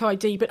photographic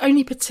ID, but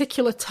only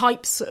particular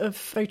types of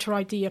voter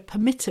ID are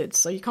permitted,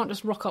 so you can't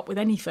just rock up with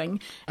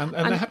anything. And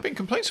there have been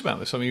complaints about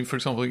this. I mean, for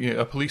example,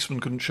 a policeman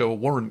couldn't show a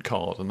warrant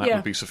card, and that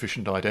would be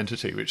sufficient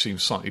identity, which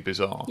seems slightly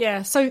bizarre.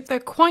 Yeah, so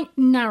they're quite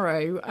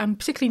narrow, and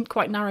particularly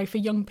quite narrow for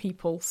young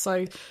people.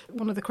 So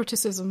one of the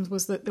criticisms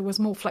was that there was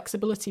more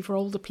flexibility for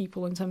older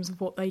people in terms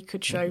of what they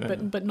could show,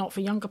 but not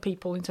for younger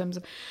people in terms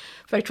of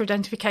voter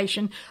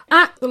identification.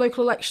 At the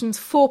local elections,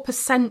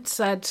 4%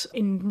 said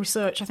in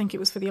research, I think it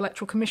was for the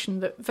Electoral Commission,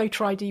 that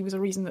voter ID was a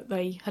reason that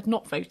they had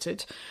not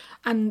voted.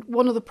 And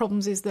one of the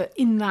problems is that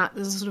in that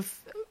there's a sort of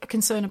a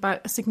concern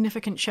about a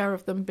significant share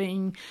of them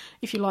being,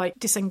 if you like,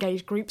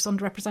 disengaged groups,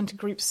 underrepresented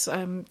groups,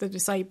 the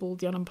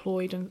disabled, the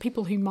unemployed, and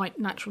people who might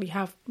naturally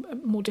have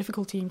more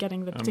difficulty in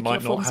getting the particular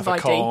forms of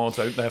ID. Might not have a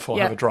car, don't therefore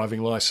have a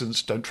driving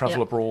licence, don't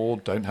travel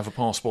abroad, don't have a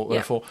passport,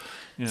 therefore.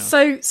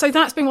 So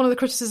that's been one of the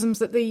criticisms,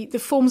 that the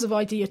forms of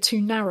ID are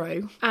too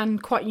narrow,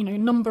 and quite, a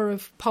number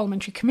of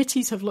parliamentary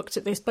committees have looked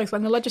at this, both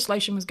when the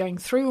legislation was going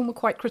through and were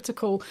quite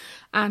critical,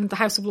 and the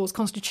House of Lords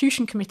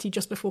Constitution Committee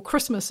just before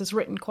Christmas has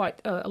written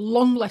quite a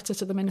long letter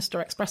to the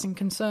Minister expressing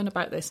concern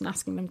about this and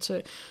asking them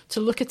to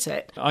look at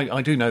it.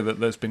 I do know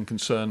that there's been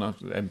concern,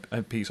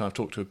 MPs I've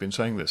talked to have been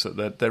saying this,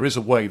 that there is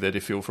a way that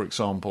if you're, for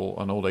example,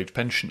 an old age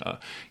pensioner,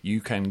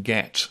 you can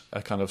get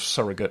a kind of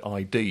surrogate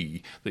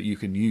ID that you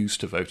can use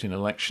to vote in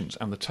elections,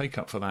 and the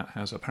take-up for that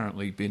has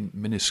apparently been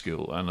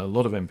minuscule, and a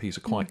lot of MPs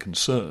are quite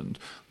concerned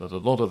that a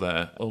lot of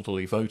their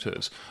elderly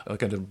voters are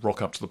going to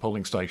rock up to the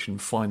polling station,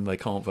 find they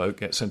can't vote,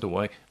 get sent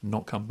away,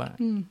 not come back.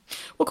 Well,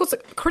 of course, the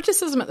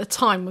criticism at the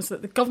time was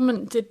that the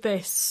government did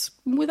this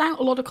without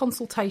a lot of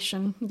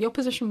consultation. The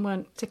opposition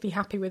weren't particularly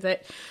happy with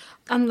it.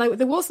 And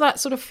there was that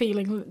sort of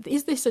feeling,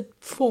 is this a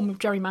form of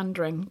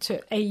gerrymandering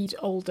to aid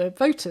older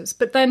voters?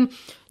 But then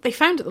they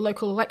found at the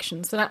local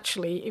elections that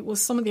actually it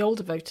was some of the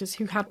older voters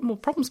who had more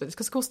problems with this,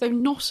 because, of course, they've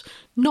not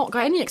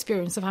got any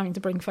experience of having to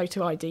bring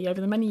photo ID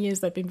over the many years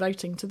they've been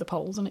voting to the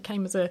polls, and it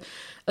came as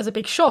a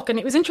big shock. And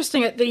it was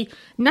interesting, at the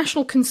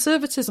National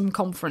Conservatism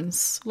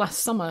Conference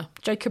last summer,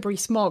 Jacob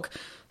Rees-Mogg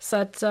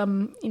said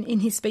in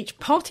his speech,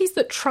 parties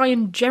that try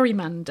and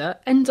gerrymander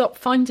end up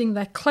finding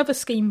their clever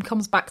scheme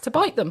comes back to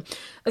bite them,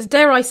 as,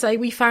 dare I say,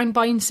 we found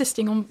by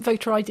insisting on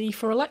voter ID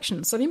for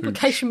elections. So the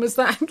implication was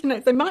that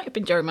they might have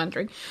been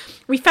gerrymandering.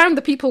 We found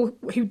the people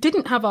who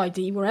didn't have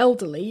ID were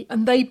elderly,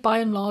 and they by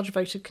and large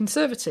voted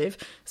Conservative,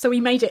 so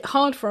we made it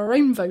hard for our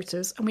own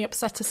voters, and we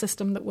upset a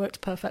system that worked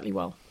perfectly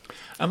well.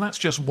 And that's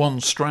just one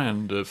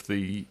strand of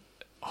the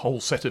whole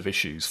set of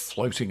issues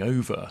floating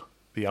over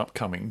the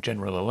upcoming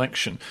general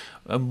election.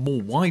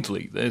 More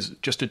widely, there's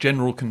just a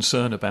general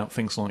concern about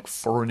things like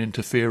foreign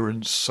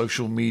interference,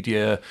 social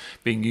media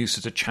being used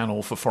as a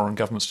channel for foreign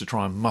governments to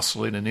try and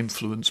muscle in and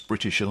influence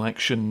British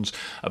elections,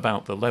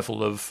 about the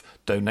level of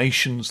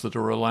donations that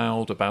are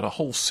allowed, about a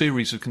whole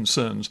series of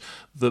concerns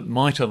that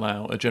might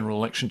allow a general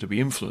election to be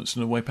influenced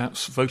in a way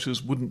perhaps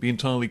voters wouldn't be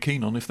entirely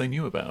keen on if they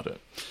knew about it.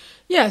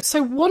 Yeah,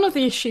 so one of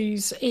the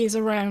issues is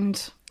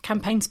around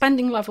campaign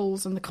spending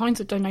levels and the kinds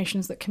of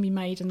donations that can be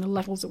made and the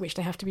levels at which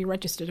they have to be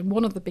registered. And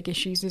one of the big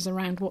issues is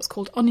around what's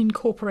called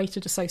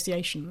unincorporated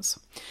associations.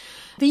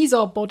 These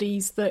are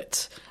bodies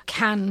that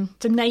can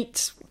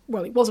donate,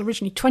 well, it was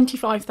originally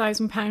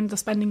 £25,000, the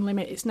spending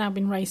limit. It's now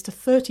been raised to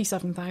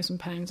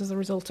 £37,000 as a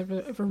result of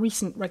a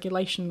recent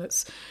regulation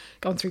that's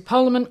gone through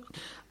Parliament.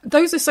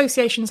 Those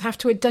associations have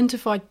to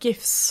identify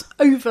gifts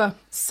over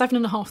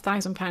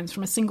 £7,500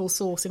 from a single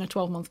source in a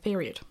 12-month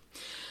period.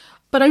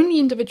 But only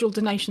individual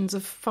donations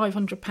of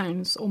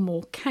 £500 or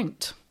more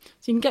count.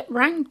 So you can get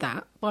round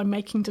that by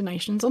making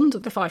donations under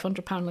the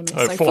 £500 limit.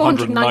 So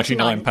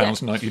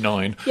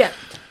 £499.99. Yeah.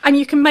 And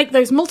you can make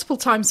those multiple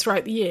times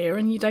throughout the year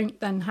and you don't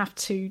then have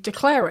to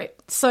declare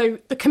it. So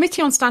the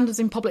Committee on Standards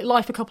in Public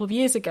Life a couple of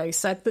years ago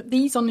said that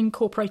these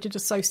unincorporated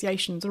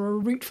associations are a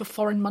route for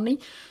foreign money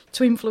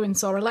to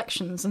influence our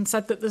elections, and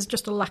said that there's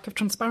just a lack of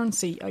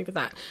transparency over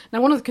that. Now,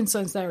 one of the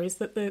concerns there is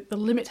that the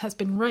limit has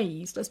been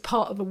raised as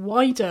part of a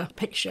wider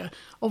picture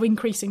of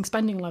increasing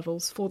spending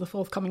levels for the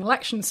forthcoming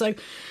election. So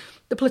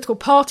the political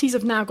parties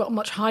have now got a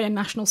much higher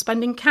national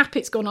spending cap.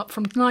 It's gone up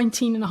from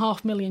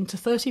 19.5 million to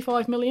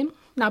 35 million.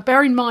 Now,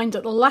 bear in mind,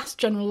 at the last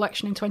general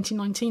election in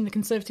 2019, the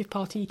Conservative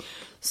Party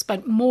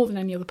spent more than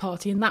any other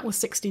party, and that was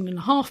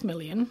 16.5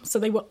 million. So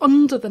they were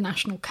under the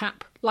national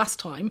cap last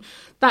time.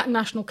 That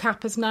national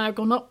cap has now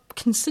gone up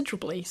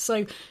considerably.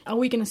 So are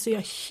we going to see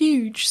a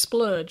huge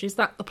splurge? Is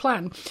that the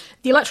plan?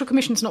 The Electoral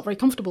Commission's not very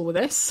comfortable with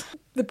this.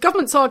 The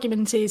government's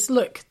argument is,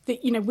 look,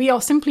 we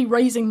are simply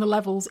raising the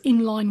levels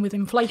in line with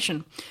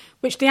inflation,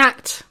 which the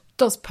Act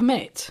does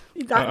permit.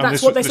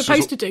 That's what they're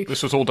supposed to do.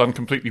 This was all done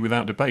completely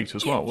without debate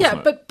as well,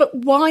 wasn't it? But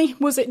why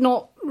was it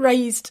not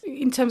raised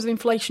in terms of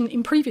inflation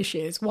in previous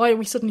years? Why are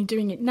we suddenly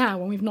doing it now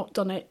when we've not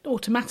done it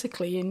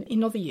automatically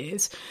in other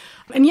years?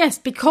 And yes,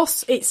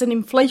 because it's an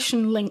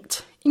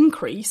inflation-linked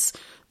increase,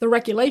 the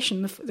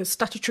regulation, the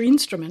statutory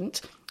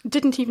instrument,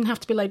 didn't even have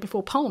to be laid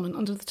before Parliament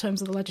under the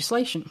terms of the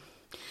legislation.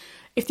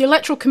 If the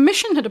Electoral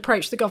Commission had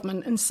approached the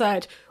government and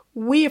said,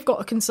 we have got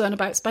a concern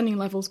about spending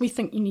levels, we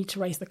think you need to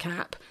raise the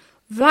cap,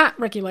 that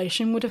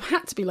regulation would have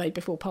had to be laid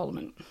before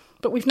Parliament.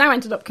 But we've now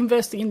ended up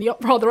conversely in the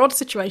rather odd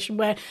situation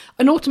where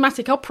an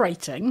automatic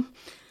uprating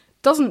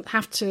doesn't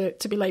have to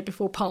be laid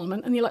before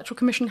Parliament, and the Electoral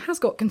Commission has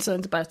got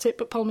concerns about it,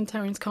 but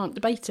parliamentarians can't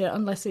debate it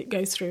unless it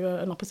goes through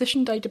an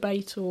opposition day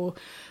debate or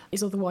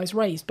is otherwise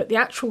raised. But the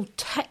actual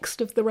text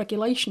of the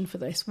regulation for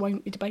this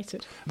won't be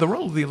debated. The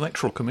role of the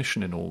Electoral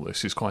Commission in all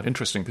this is quite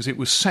interesting because it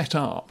was set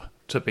up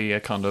to be a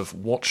kind of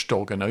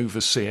watchdog and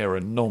overseer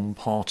and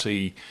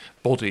non-party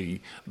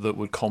body that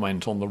would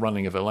comment on the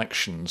running of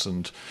elections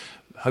and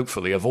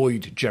hopefully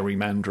avoid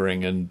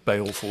gerrymandering and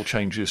baleful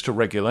changes to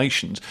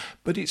regulations.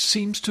 But it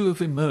seems to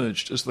have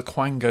emerged as the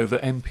quango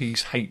that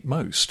MPs hate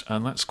most,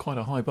 and that's quite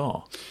a high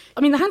bar.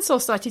 I mean, the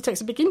Hansard Society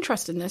takes a big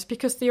interest in this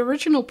because the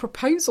original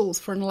proposals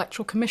for an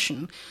electoral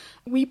commission,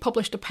 we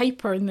published a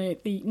paper in the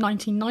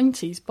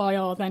 1990s by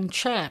our then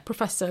chair,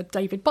 Professor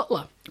David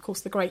Butler, of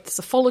course the great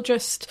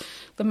psephologist,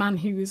 the man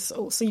who was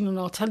seen on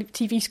our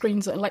TV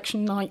screens at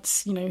election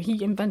nights.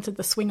 He invented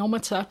the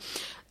swingometer.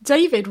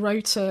 David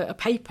wrote a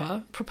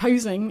paper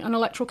proposing an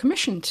electoral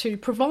commission to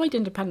provide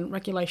independent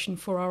regulation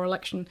for our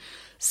election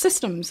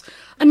systems.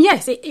 And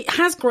yes, it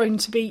has grown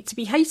to be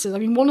hated. I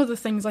mean, one of the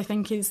things I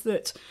think is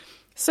that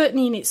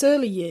certainly in its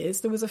early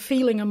years, there was a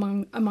feeling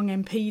among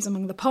MPs,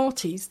 among the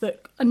parties,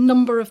 that a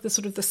number of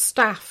the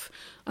staff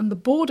and the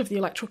board of the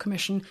Electoral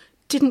Commission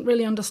didn't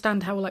really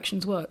understand how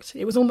elections worked.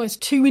 It was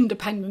almost too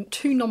independent,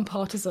 too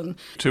non-partisan.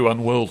 Too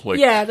unworldly.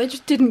 Yeah, they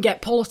just didn't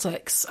get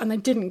politics and they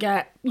didn't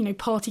get,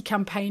 party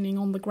campaigning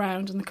on the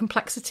ground and the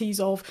complexities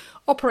of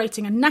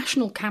operating a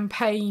national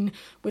campaign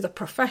with a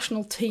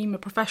professional team, a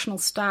professional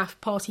staff,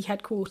 party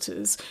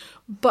headquarters,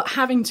 but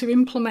having to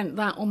implement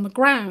that on the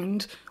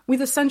ground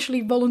with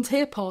essentially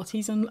volunteer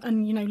parties and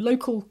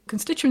local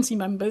constituency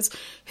members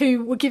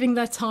who were giving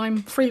their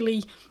time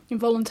freely,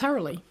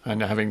 involuntarily.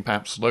 And having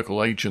perhaps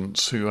local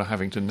agents who are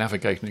having to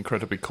navigate an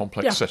incredibly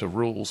complex set of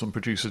rules and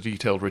produce a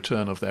detailed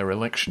return of their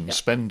election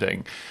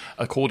spending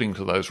according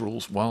to those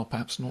rules, while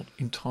perhaps not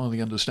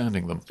entirely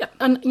understanding them. Yeah,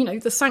 and,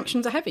 the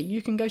sanctions are heavy.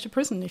 You can go to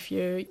prison if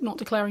you're not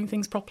declaring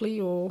things properly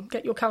or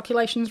get your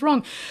calculations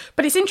wrong.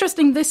 But it's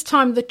interesting this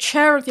time, the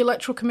chair of the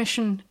Electoral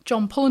Commission,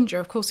 John Pullinger,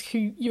 of course,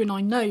 who you and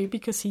I know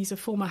because he's a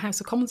former House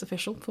of Commons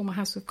official, former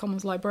House of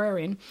Commons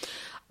librarian,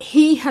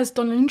 he has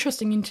done an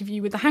interesting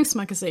interview with the House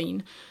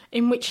magazine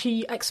in which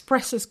he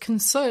expresses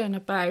concern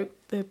about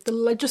the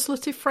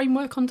legislative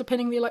framework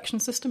underpinning the election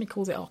system. He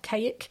calls it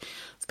archaic.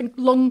 It's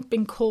long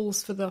been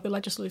calls for the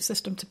legislative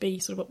system to be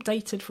sort of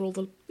updated, for all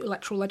the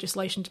electoral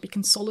legislation to be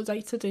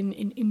consolidated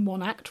in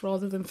one act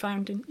rather than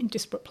found in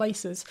disparate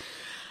places.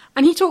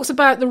 And he talks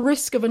about the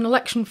risk of an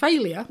election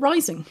failure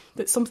rising,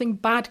 that something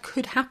bad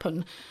could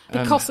happen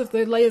because of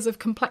the layers of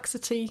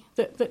complexity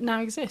that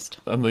now exist.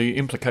 And the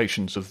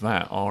implications of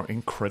that are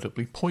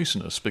incredibly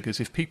poisonous, because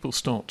if people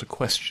start to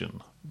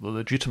question the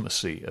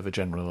legitimacy of a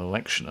general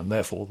election and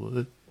therefore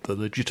the the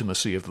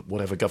legitimacy of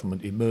whatever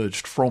government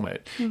emerged from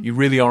it, you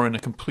really are in a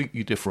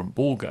completely different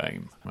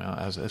ballgame.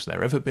 Has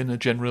there ever been a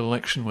general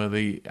election where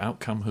the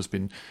outcome has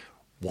been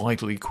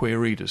widely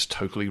queried as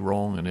totally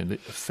wrong and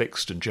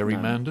fixed and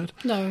gerrymandered?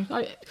 No.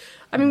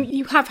 I mean,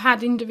 you have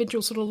had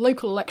individual sort of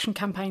local election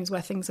campaigns where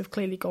things have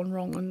clearly gone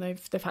wrong and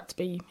they've had to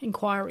be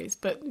inquiries,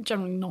 but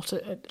generally not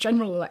a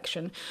general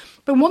election.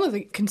 But one of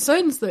the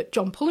concerns that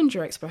John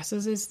Pullinger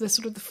expresses is the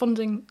sort of the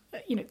funding,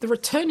 the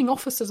returning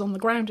officers on the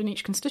ground in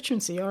each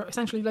constituency are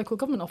essentially local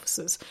government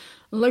officers.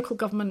 Local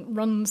government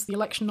runs the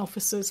election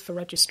officers for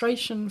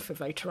registration, for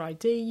voter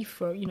ID,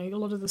 for, a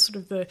lot of the sort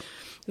of the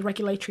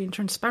regulatory and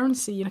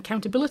transparency and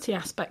accountability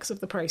aspects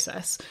of the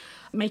process,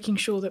 making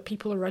sure that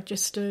people are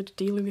registered,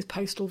 dealing with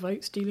postal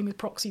votes, dealing with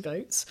proxy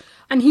votes.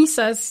 And he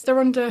says they're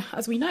under,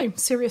 as we know,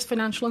 serious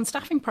financial and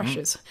staffing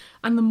pressures.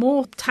 And the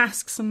more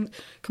tasks and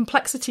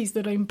complexities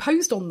that are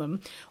imposed on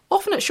them,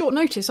 often at short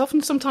notice,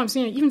 often sometimes,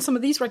 even some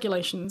of these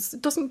regulations,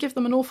 it doesn't give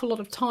them an awful lot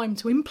of time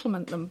to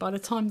implement them by the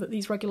time that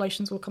these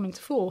regulations will come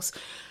into force.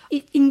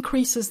 It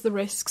increases the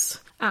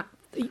risks at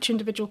each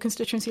individual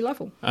constituency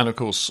level. And of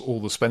course, all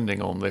the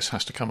spending on this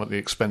has to come at the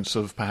expense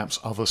of perhaps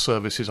other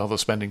services, other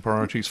spending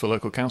priorities for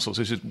local councils.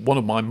 This is one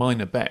of my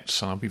minor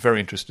bets, and I'll be very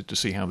interested to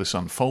see how this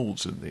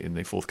unfolds in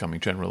the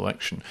forthcoming general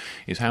election,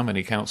 is how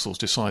many councils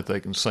decide they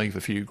can save a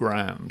few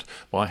grand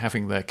by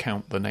having their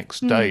count the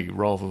next day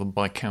rather than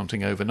by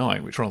counting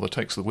overnight, which rather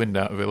takes the wind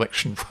out of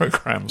election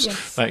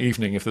programmes that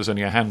evening if there's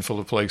only a handful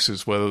of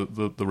places where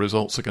the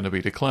results are going to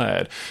be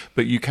declared.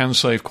 But you can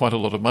save quite a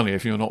lot of money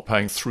if you're not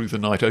paying through the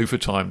night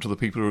overtime to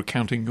the people who are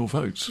counting your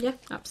votes. Yeah,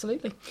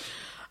 absolutely.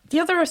 The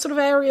other sort of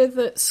area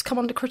that's come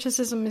under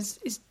criticism is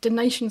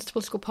donations to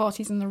political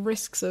parties and the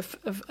risks of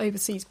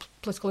overseas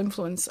political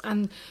influence.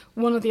 And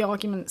one of the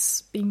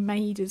arguments being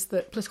made is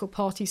that political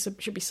parties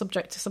should be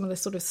subject to some of the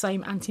sort of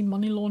same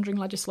anti-money laundering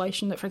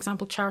legislation that, for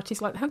example,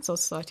 charities like the Hansard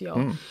Society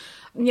are.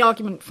 And the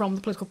argument from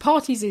the political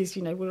parties is,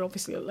 we're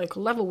obviously at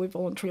local level with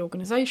voluntary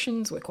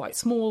organisations, we're quite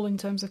small in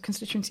terms of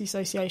constituency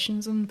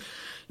associations, and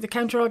the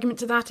counter-argument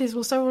to that is,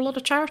 well, so are a lot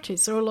of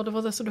charities, so are a lot of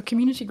other sort of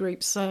community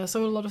groups, so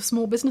are a lot of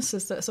small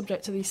businesses that are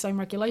subject to these same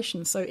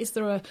regulations. So is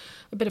there a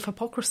bit of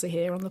hypocrisy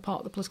here on the part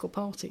of the political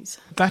parties?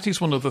 That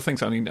is one of the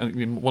things, I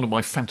mean one of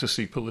my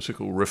fantasy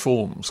political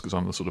reforms, because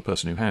I'm the sort of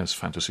person who has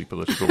fantasy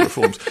political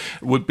reforms,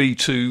 would be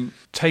to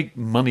take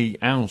money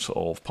out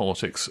of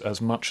politics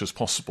as much as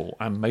possible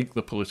and make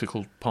the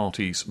political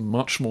parties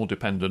much more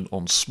dependent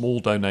on small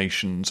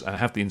donations and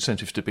have the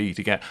incentive to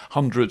get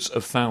hundreds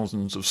of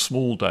thousands of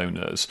small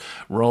donors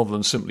rather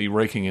than simply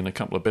raking in a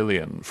couple of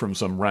billion from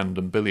some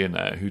random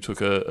billionaire who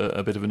took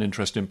a bit of an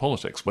interest in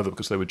politics, whether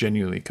because they were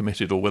genuinely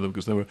committed or whether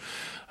because they were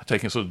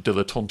taking a sort of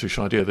dilettantish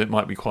idea that it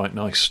might be quite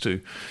nice to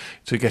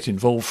get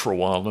involved for a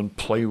while and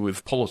play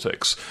with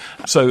politics.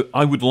 So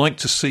I would like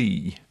to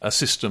see a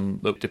system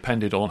that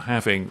depended on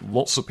having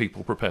lots of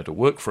people prepared to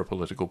work for a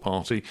political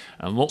party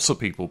and lots of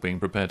people being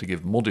prepared to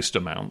give modest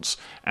amounts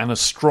and a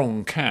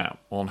strong cap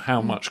on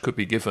how much could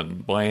be given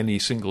by any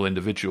single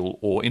individual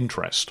or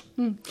interest.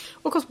 Well,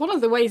 of course, one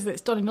of the ways that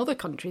it's done in other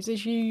countries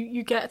is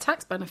you get a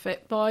tax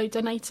benefit by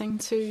donating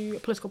to a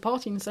political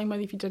party in the same way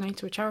that if you donate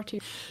to a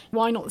charity.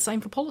 Why not the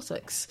same for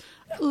politics?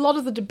 A lot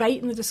of the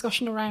debate and the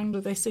discussion around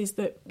this is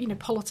that,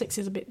 politics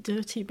is a bit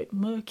dirty, a bit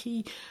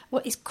murky.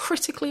 What is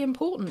critically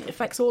important, it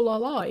affects all our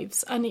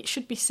lives, and it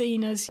should be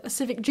seen as a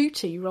civic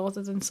duty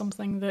rather than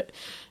something that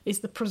is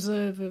the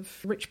preserve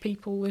of rich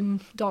people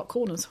in dark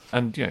corners.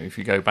 And, if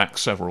you go back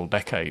several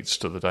decades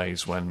to the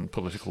days when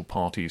political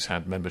parties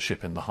had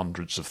membership in the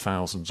hundreds of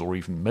thousands or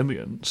even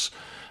millions,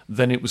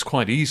 then it was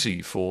quite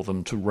easy for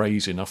them to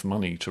raise enough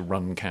money to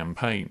run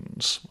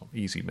campaigns. Well,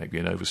 easy may be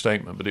an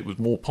overstatement, but it was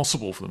more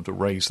possible for them to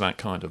raise that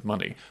kind of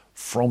money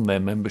from their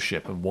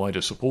membership and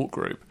wider support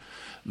group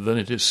than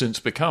it has since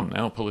become.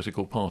 Now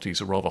political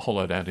parties are rather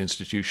hollowed-out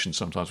institutions,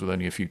 sometimes with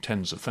only a few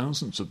tens of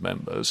thousands of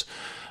members.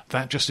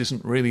 That just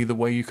isn't really the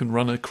way you can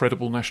run a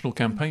credible national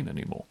campaign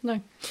anymore.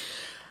 No.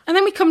 And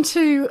then we come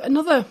to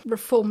another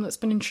reform that's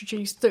been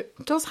introduced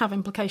that does have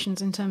implications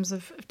in terms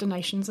of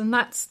donations, and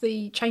that's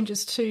the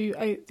changes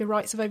to the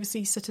rights of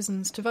overseas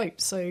citizens to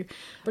vote. So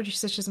British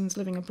citizens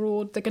living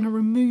abroad, they're going to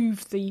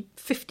remove the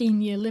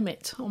 15-year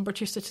limit on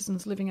British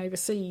citizens living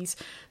overseas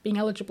being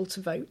eligible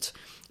to vote.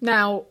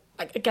 Now,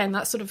 again,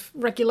 that's sort of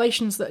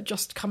regulations that are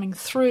just coming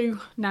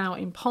through now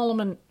in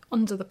Parliament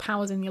under the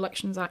Powers in the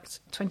Elections Act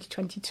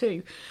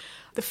 2022.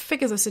 The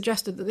figures are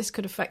suggested that this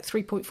could affect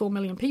 3.4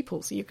 million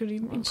people. So you could be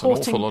importing...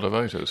 That's an awful lot of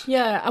voters.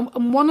 Yeah,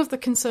 and one of the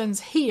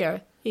concerns here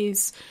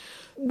is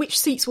which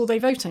seats will they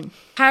vote in?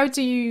 How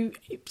do you,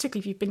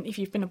 particularly if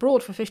you've been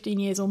abroad for 15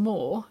 years or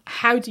more,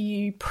 how do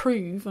you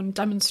prove and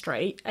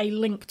demonstrate a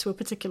link to a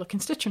particular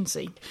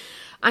constituency?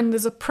 And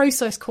there's a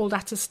process called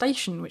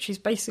attestation, which is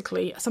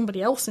basically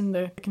somebody else in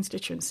the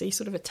constituency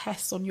sort of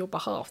attests on your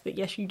behalf that,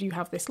 yes, you do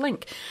have this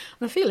link.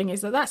 And the feeling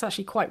is that that's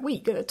actually quite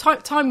weak. At a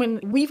time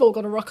when we've all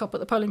got to rock up at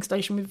the polling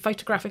station with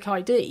photographic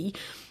ID,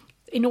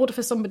 in order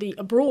for somebody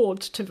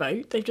abroad to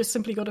vote, they've just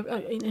simply got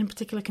to, in a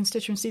particular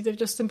constituency, they've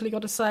just simply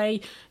got to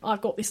say,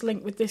 I've got this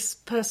link with this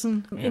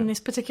person in this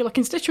particular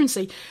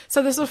constituency.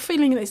 So there's a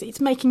feeling that it's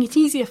making it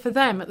easier for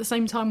them. At the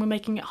same time, we're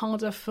making it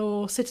harder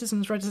for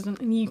citizens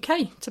resident in the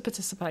UK to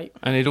participate.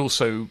 And it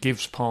also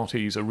gives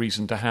parties a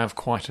reason to have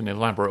quite an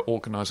elaborate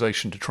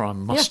organisation to try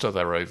and muster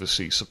their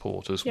overseas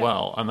support as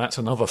well. And that's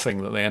another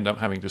thing that they end up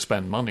having to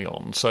spend money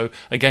on. So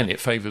again, it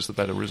favours the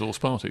better resource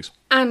parties.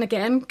 And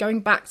again,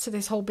 going back to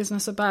this whole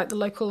business about the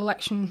local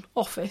election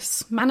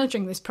office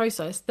managing this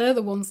process, they're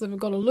the ones that have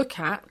got to look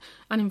at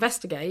and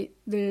investigate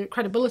the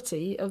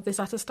credibility of this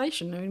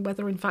attestation, and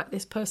whether in fact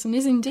this person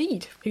is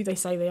indeed who they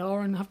say they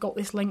are and have got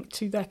this link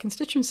to their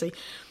constituency.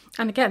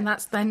 And again,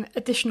 that's then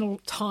additional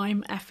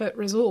time, effort,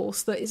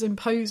 resource that is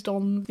imposed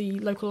on the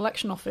local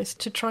election office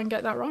to try and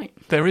get that right.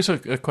 There is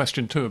a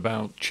question too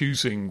about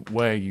choosing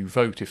where you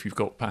vote if you've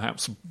got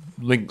perhaps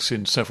links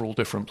in several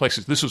different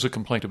places. This was a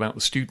complaint about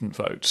the student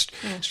votes.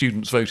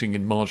 Students voting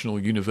in marginal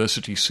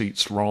university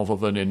seats rather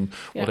than in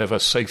whatever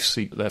safe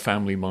seat their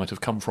family might have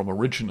come from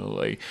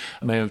originally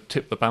may have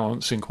tipped the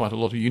balance in quite a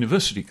lot of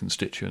university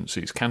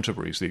constituencies.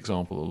 Canterbury is the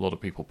example a lot of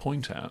people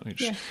point at,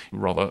 which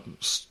rather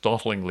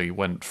startlingly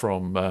went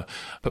from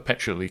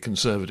perpetually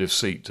Conservative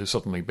seat to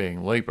suddenly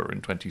being Labour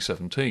in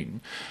 2017.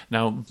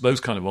 Now, those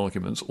kind of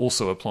arguments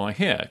also apply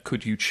here.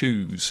 Could you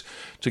choose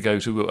to go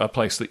to a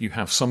place that you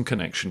have some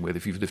connection with?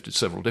 If you've lived at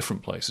several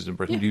different places in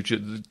Britain, you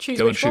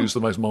go and choose the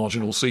most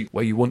marginal seat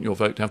where you want your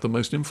vote to have the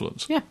most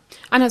influence. Yeah,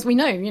 and as we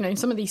know, in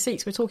some of these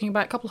seats, we're talking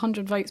about a couple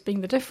hundred votes being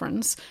the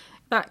difference.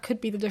 That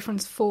could be the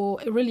difference for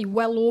a really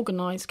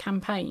well-organised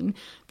campaign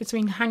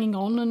between hanging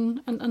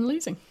on and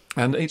losing.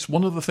 And it's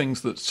one of the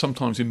things that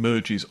sometimes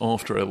emerges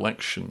after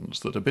elections,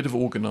 that a bit of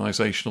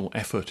organisational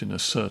effort in a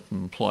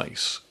certain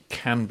place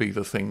can be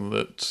the thing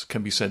that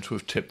can be said to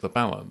have tipped the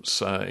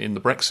balance. In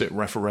the Brexit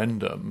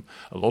referendum,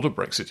 a lot of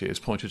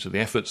Brexiteers pointed to the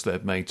efforts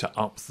they'd made to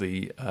up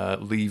the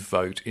Leave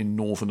vote in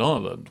Northern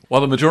Ireland.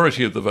 While the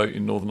majority of the vote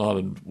in Northern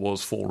Ireland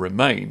was for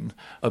Remain,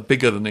 a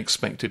bigger than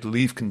expected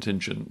Leave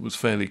contingent was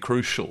fairly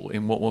crucial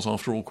in what was,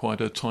 after all,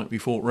 quite a tightly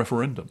fought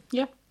referendum.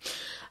 Yeah.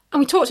 And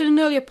we talked in an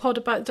earlier pod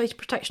about the Data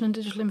Protection and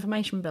Digital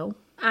Information Bill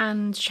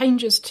and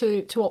changes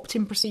to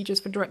opt-in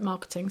procedures for direct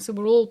marketing. So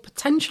we're all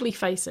potentially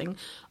facing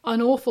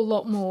an awful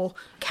lot more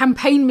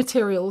campaign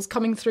materials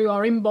coming through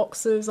our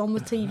inboxes, on the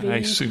TV.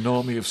 A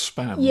tsunami of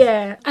spam.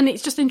 Yeah, and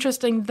it's just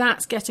interesting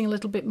that's getting a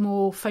little bit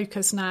more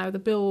focus now. The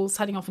bill's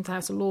heading off into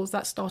House of Lords,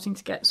 that's starting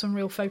to get some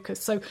real focus.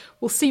 So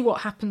we'll see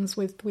what happens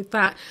with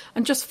that.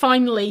 And just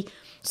finally,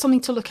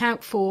 something to look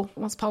out for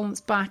once Parliament's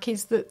back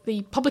is that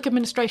the Public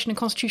Administration and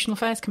Constitutional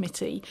Affairs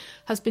Committee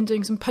has been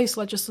doing some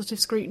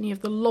post-legislative scrutiny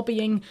of the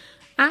Lobbying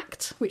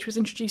Act, which was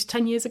introduced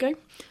 10 years ago.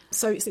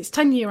 So it's its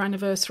 10-year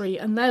anniversary,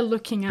 and they're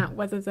looking at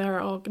whether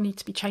there need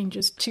to be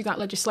changes to that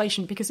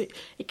legislation, because it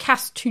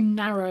casts too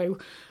narrow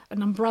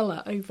an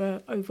umbrella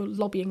over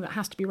lobbying that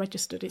has to be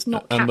registered. It's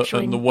not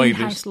capturing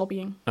in-house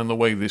lobbying. And the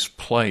way this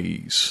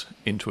plays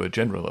into a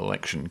general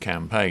election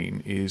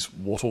campaign is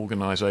what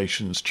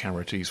organisations,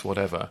 charities,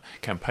 whatever,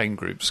 campaign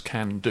groups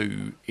can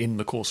do in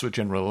the course of a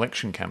general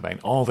election campaign.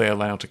 Are they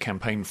allowed to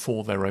campaign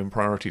for their own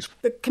priorities?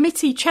 The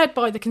committee, chaired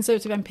by the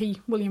Conservative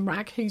MP William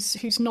Ragg,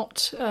 who's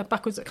not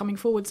backwards at coming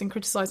forwards in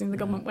criticising the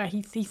government where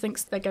he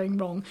thinks they're going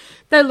wrong,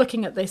 they're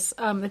looking at this.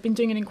 They've been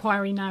doing an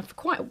inquiry now for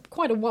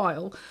quite a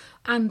while,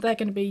 and they're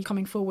going to be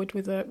coming forward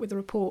with a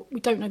report. We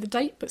don't know the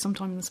date, but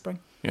sometime in the spring.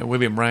 Yeah,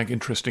 William Ragg,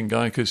 interesting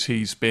guy, because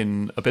he's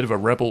been a bit of a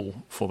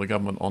rebel for the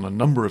government on a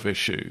number of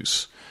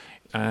issues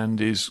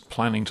and is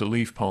planning to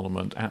leave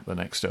Parliament at the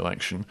next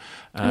election.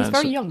 And he's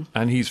very young.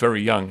 And he's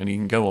very young, and he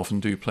can go off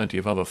and do plenty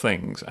of other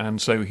things.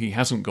 And so he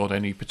hasn't got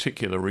any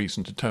particular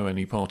reason to toe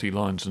any party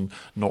lines and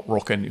not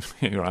rock any,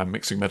 I'm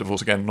mixing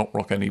metaphors again, not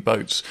rock any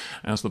boats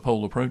as the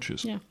poll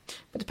approaches. Yeah,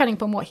 but depending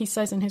upon what he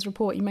says in his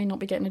report, he may not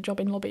be getting a job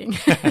in lobbying.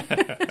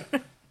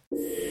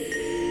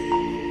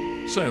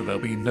 So there'll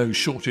be no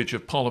shortage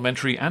of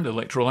parliamentary and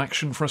electoral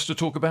action for us to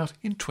talk about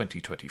in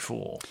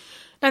 2024.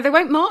 No, they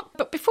won't, Mark.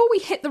 But before we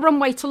hit the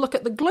runway to look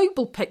at the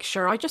global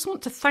picture, I just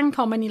want to thank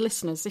our many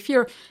listeners. If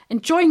you're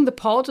enjoying the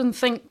pod and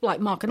think, like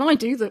Mark and I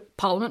do, that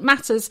Parliament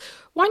matters,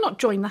 why not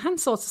join the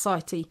Hansard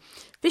Society?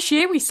 This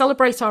year we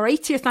celebrate our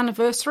 80th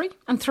anniversary,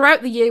 and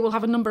throughout the year we'll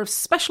have a number of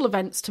special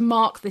events to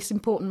mark this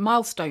important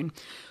milestone.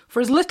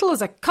 For as little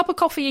as a cup of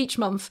coffee each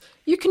month,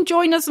 you can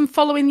join us and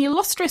follow in the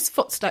illustrious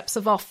footsteps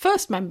of our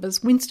first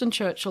members, Winston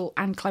Churchill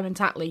and Clement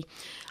Attlee.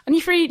 And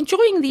if you're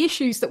enjoying the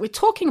issues that we're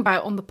talking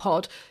about on the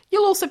pod,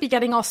 you'll also be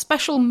getting our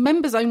special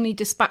members-only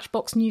Dispatch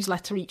Box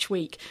newsletter each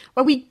week,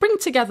 where we bring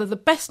together the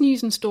best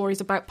news and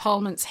stories about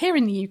parliaments here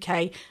in the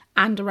UK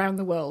and around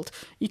the world.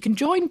 You can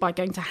join by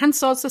going to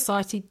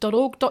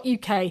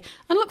hansardsociety.org.uk and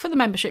look for the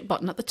membership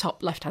button at the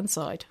top left-hand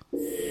side.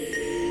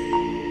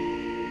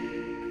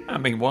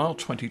 And meanwhile,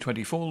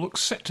 2024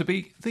 looks set to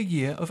be the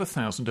year of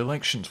 1,000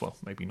 elections. Well,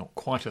 maybe not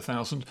quite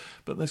 1,000,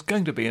 but there's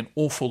going to be an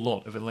awful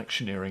lot of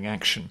electioneering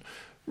action.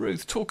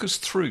 Ruth, talk us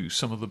through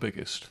some of the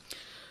biggest.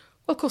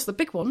 Well, of course, the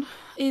big one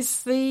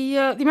is the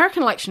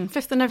American election,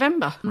 5th of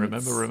November.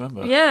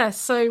 Remember. Yeah,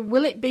 so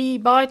will it be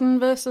Biden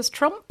versus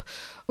Trump?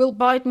 Will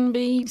Biden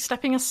be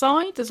stepping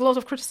aside? There's a lot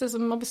of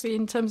criticism, obviously,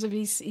 in terms of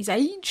his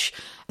age.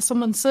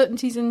 Some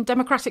uncertainties in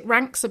Democratic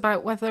ranks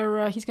about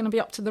whether he's going to be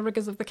up to the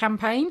rigours of the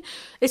campaign.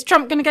 Is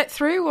Trump going to get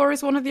through, or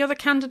is one of the other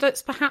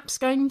candidates perhaps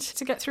going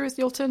to get through as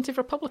the alternative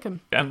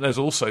Republican? And there's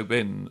also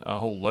been a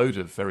whole load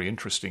of very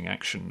interesting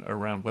action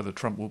around whether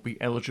Trump will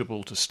be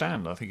eligible to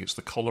stand. I think it's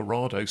the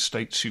Colorado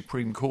State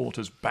Supreme Court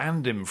has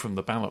banned him from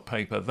the ballot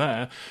paper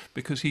there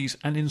because he's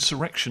an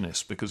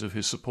insurrectionist because of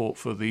his support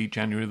for the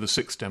January the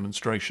 6th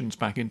demonstrations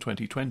back in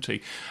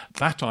 2020.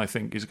 That, I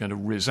think, is going to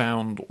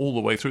resound all the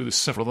way through. There's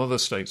several other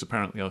states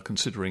apparently are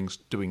considering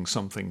doing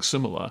something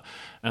similar,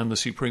 and the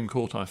Supreme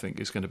Court, I think,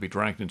 is going to be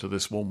dragged into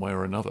this one way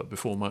or another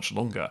before much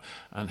longer,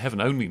 and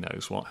heaven only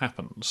knows what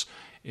happens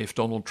if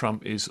Donald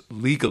Trump is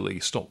legally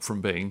stopped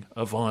from being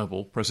a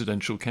viable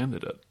presidential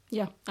candidate.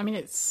 Yeah, I mean,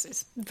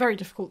 it's very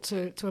difficult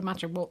to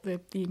imagine what the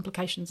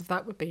implications of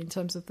that would be in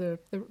terms of the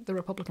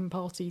Republican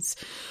Party's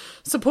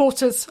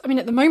supporters. I mean,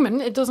 at the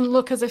moment, it doesn't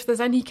look as if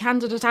there's any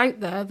candidate out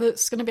there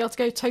that's going to be able to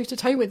go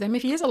toe-to-toe with him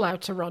if he is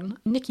allowed to run.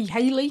 Nikki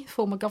Haley,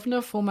 former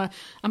governor, former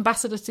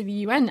ambassador to the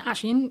UN,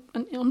 actually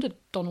under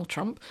Donald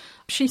Trump,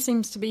 she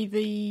seems to be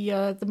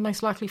the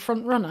most likely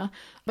front runner,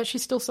 but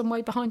she's still some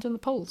way behind in the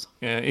polls.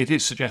 Yeah, it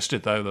is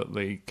suggested, though, that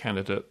the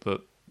candidate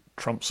that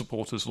Trump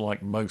supporters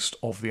like most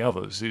of the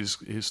others is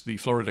the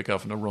Florida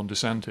governor, Ron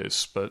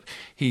DeSantis, but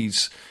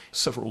he's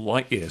several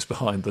light years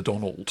behind the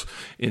Donald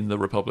in the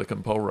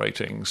Republican poll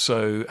rating.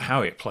 So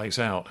how it plays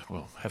out,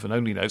 well, heaven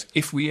only knows,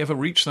 if we ever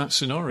reach that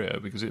scenario,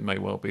 because it may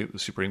well be that the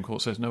Supreme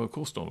Court says, no, of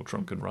course Donald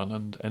Trump can run,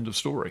 and end of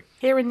story.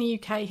 Here in the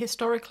UK,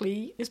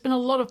 historically, there's been a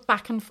lot of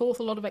back and forth,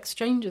 a lot of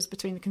exchanges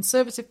between the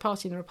Conservative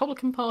Party and the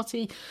Republican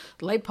Party,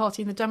 the Labour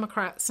Party and the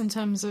Democrats in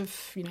terms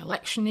of,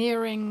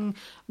 electioneering,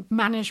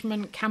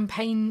 management,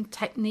 campaign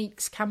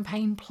techniques,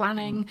 campaign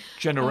planning.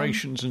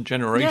 Generations and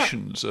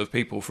generations of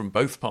people from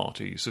both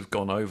parties have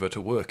gone over to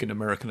work in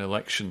American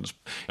elections.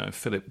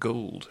 Philip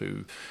Gould,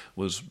 who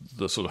was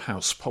the sort of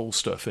House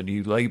pollster for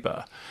New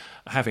Labour,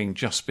 having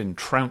just been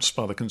trounced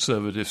by the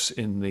Conservatives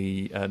in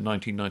the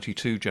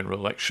 1992 general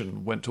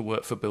election, went to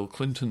work for Bill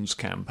Clinton's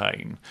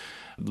campaign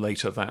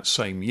later that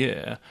same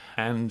year,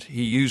 and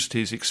he used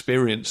his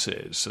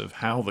experiences of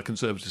how the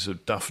Conservatives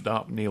had duffed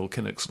up Neil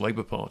Kinnock's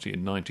Labour Party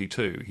in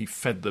 92. He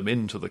fed them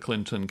into the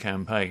Clinton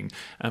campaign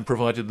and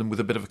provided them with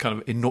a bit of a kind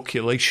of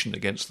inoculation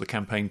against the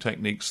campaign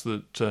techniques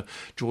that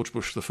George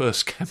Bush, the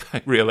first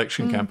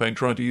re-election campaign,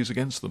 tried to use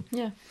against them.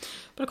 Yeah.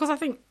 But of course, I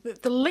think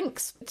the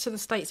links to the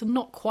States are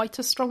not quite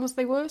as strong as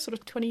they were sort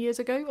of 20 years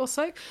ago or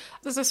so.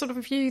 There's a sort of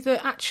a view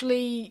that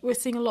actually we're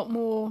seeing a lot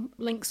more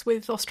links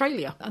with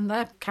Australia and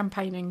their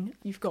campaigning.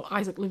 You've got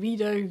Isaac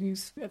Levido,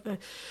 who's at the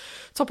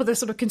top of the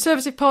sort of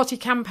Conservative Party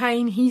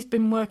campaign. He's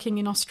been working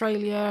in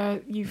Australia.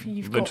 You've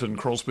Linton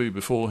Crosby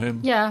before him.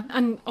 Yeah,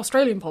 and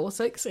Australian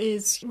politics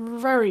is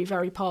very,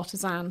 very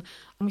partisan.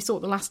 And we saw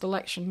at the last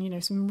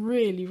election, some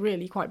really,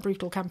 really quite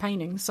brutal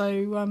campaigning.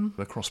 So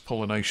the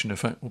cross-pollination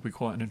effect will be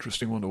quite an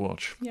interesting one to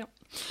watch. Yeah.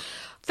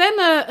 Then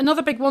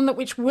another big one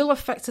which will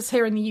affect us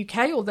here in the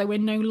UK, although we're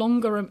no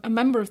longer a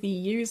member of the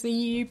EU, is the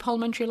EU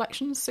parliamentary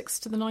elections, 6th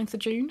to the 9th of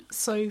June.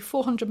 So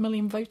 400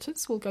 million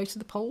voters will go to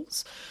the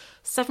polls.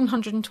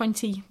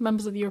 720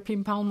 members of the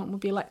European Parliament will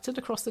be elected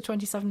across the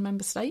 27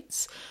 member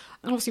states.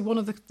 And obviously one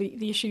of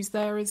the issues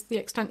there is the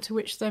extent to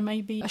which there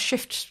may be a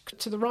shift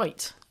to the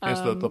right. Yes,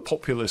 the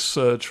populist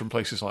surge from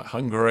places like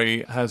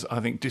Hungary has, I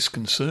think,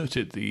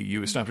 disconcerted the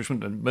EU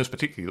establishment, and most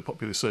particularly the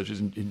populist surges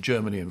in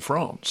Germany and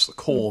France, the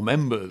core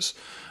members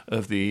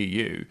of the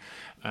EU.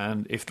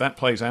 And if that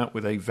plays out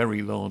with a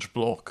very large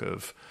block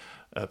of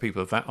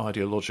people of that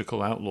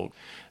ideological outlook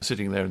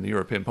sitting there in the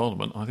European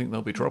Parliament, I think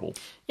there'll be trouble.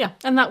 Yeah,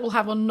 and that will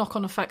have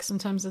knock-on effects in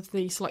terms of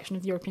the selection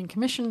of the European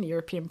Commission, the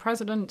European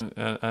President.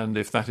 And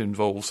if that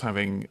involves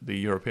having the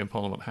European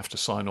Parliament have to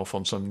sign off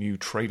on some new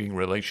trading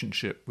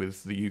relationship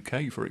with the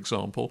UK, for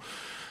example,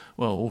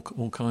 well,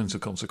 all kinds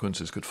of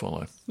consequences could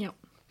follow. Yeah.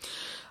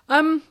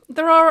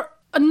 There are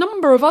a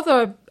number of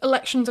other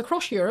elections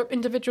across Europe,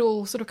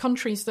 individual sort of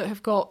countries that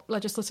have got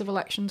legislative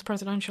elections,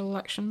 presidential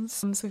elections.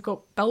 So we've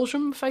got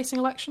Belgium facing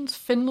elections,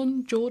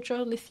 Finland,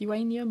 Georgia,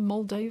 Lithuania,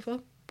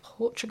 Moldova,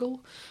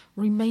 Portugal,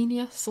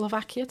 Romania,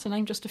 Slovakia, to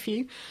name just a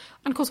few.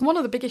 And of course, one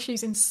of the big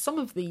issues in some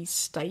of these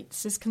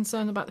states is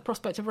concern about the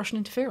prospect of Russian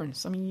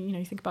interference. I mean,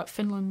 you think about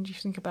Finland, you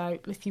think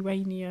about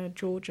Lithuania,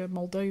 Georgia,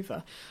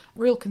 Moldova.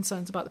 Real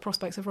concerns about the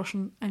prospects of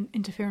Russian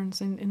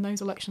interference in those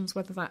elections,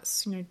 whether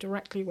that's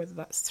directly, whether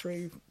that's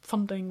through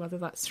funding, whether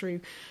that's through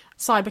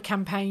cyber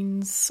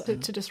campaigns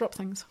to disrupt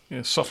things.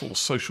 Yeah, subtle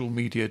social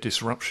media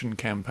disruption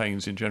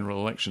campaigns in general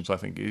elections, I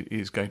think,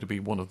 is going to be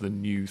one of the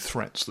new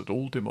threats that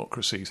all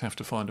democracies have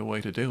to find a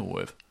way to deal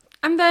with.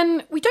 And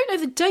then we don't know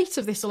the date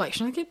of this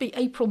election. I think it'd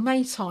be April,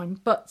 May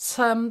time. But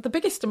the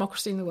biggest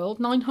democracy in the world,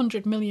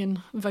 900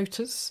 million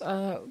voters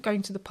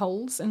going to the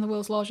polls in the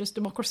world's largest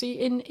democracy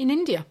in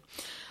India.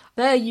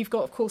 There you've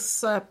got, of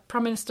course,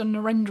 Prime Minister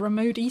Narendra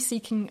Modi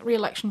seeking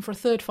re-election for a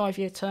third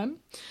 5-year term.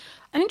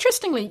 And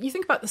interestingly, you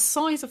think about the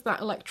size of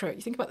that electorate,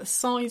 you think about the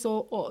size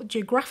or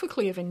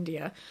geographically of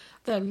India,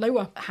 the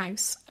lower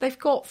house, they've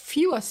got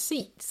fewer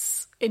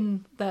seats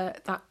in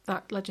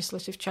that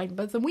legislative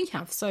chamber than we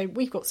have. So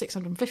we've got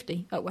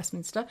 650 at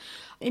Westminster.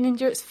 In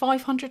India, it's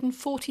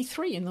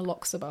 543 in the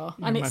Lok Sabha.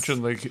 And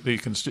imagine the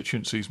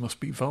constituencies must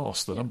be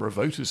vast. The number of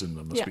voters in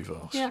them must be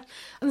vast. Yeah, and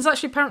there's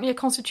actually apparently a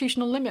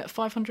constitutional limit of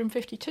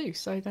 552,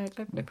 so they're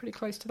pretty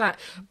close to that.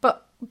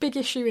 But big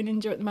issue in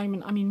India at the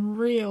moment, I mean,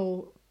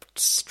 real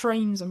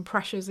strains and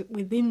pressures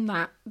within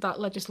that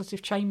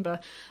legislative chamber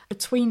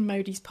between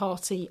Modi's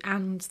party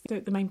and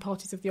the main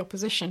parties of the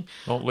opposition.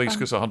 Not least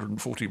because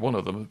 141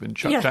 of them have been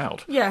chucked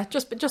out. Yeah,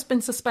 just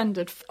been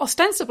suspended,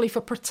 ostensibly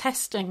for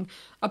protesting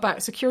about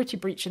a security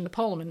breach in the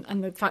Parliament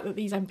and the fact that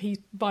these MPs,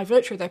 by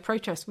virtue of their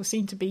protest, were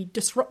seen to be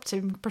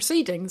disrupting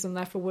proceedings and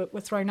therefore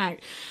were thrown out.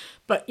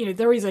 But,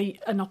 there is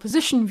an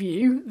opposition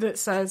view that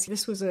says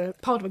this was a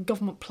part of a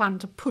government plan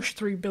to push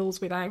through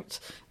bills without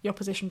the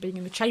opposition being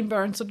in the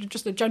chamber, and sort of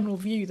just a general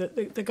view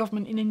that the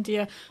government in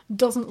India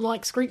doesn't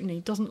like scrutiny,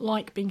 doesn't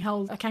like being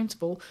held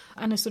accountable,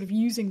 and is sort of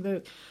using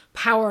the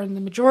power and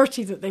the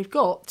majority that they've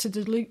got to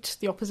dilute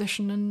the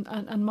opposition and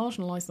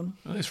marginalise them.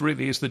 And this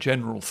really is the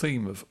general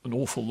theme of an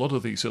awful lot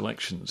of these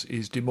elections,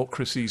 is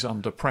democracy's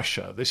under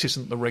pressure. This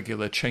isn't the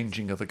regular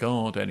changing of the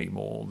guard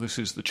anymore. This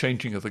is the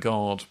changing of the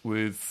guard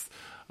with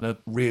a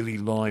really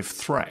live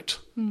threat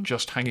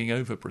just hanging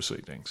over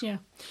proceedings. Yeah.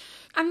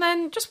 And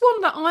then just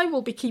one that I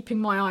will be keeping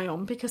my eye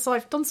on, because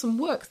I've done some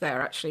work there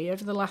actually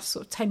over the last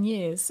sort of 10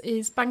 years,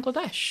 is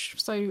Bangladesh.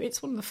 So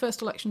it's one of the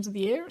first elections of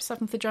the year,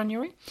 7th of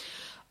January,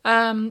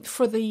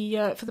 for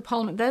the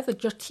parliament there, the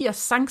Jatiya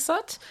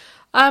Sangsad.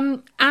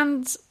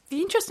 And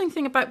the interesting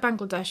thing about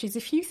Bangladesh is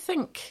if you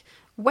think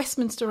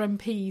Westminster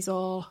MPs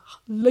are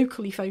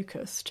locally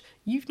focused,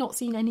 you've not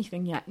seen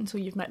anything yet until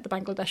you've met the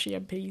Bangladeshi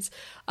MPs.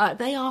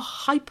 They are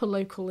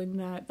hyper-local in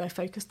their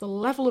focus. The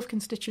level of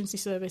constituency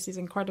service is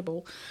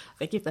incredible.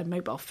 They give their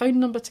mobile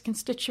phone number to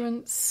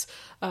constituents.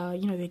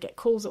 They get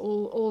calls at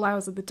all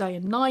hours of the day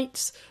and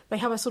night. They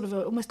have a sort of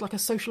almost like a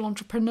social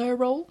entrepreneur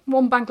role.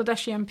 One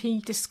Bangladeshi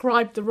MP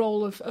described the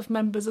role of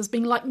members as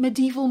being like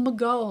medieval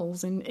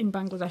Mughals in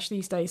Bangladesh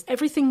these days.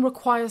 Everything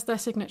requires their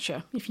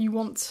signature. If you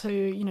want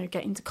to,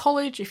 get into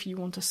college, if you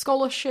want a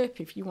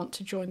scholarship, if you want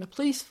to join the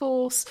police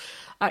force,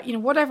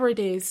 whatever it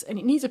is, and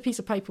it needs a piece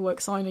of paperwork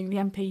signing, the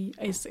MP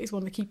is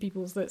one of the key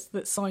people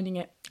that's signing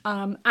it.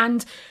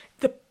 And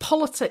the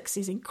politics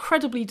is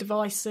incredibly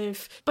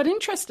divisive. But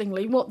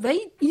interestingly, what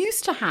they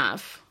used to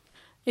have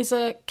is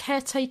a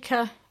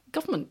caretaker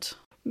government.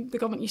 The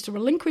government used to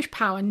relinquish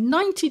power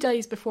 90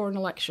 days before an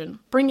election,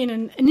 bring in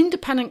an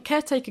independent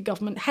caretaker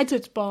government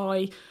headed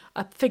by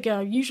a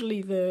figure,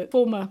 usually the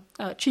former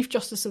Chief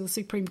Justice of the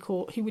Supreme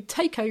Court, who would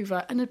take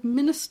over and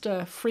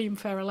administer free and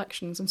fair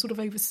elections and sort of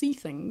oversee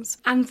things.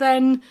 And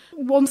then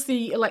once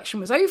the election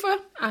was over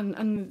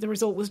and the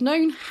result was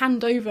known,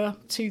 hand over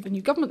to the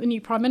new government, the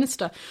new Prime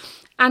Minister.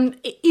 And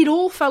it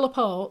all fell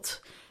apart,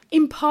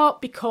 in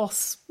part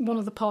because one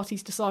of the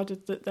parties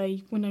decided that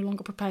they were no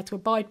longer prepared to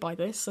abide by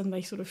this, and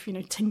they sort of,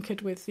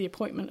 tinkered with the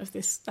appointment of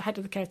the head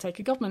of the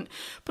caretaker government,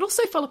 but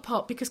also fell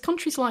apart because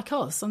countries like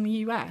us and the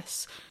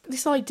US,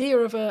 this idea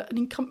of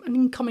an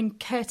incoming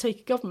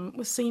caretaker government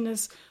was seen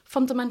as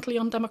fundamentally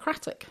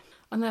undemocratic,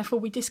 and therefore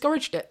we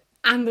discouraged it.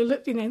 And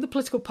the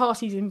political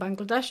parties in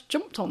Bangladesh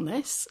jumped on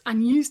this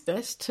and used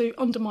this to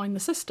undermine the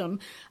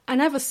system.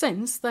 And ever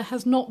since, there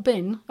has not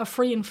been a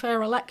free and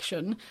fair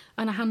election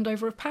and a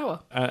handover of power.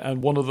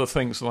 And one of the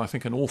things that I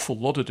think an awful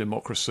lot of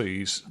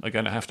democracies are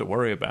going to have to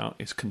worry about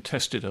is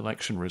contested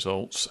election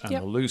results and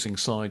the losing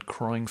side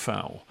crying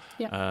foul.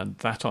 Yep. And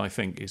that, I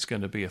think, is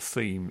going to be a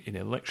theme in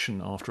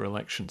election after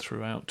election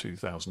throughout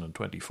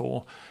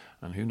 2024.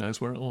 And who knows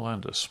where it will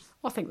land us.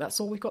 I think that's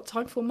all we've got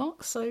time for,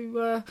 Mark.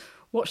 So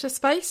watch this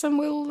space, and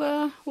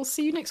we'll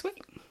see you next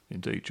week.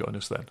 Indeed, join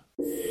us then.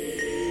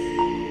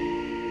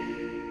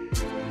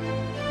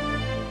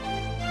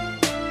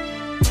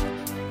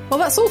 Well,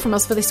 that's all from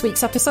us for this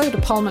week's episode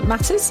of Parliament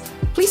Matters.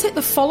 Please hit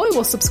the follow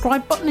or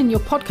subscribe button in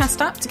your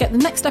podcast app to get the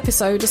next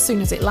episode as soon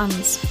as it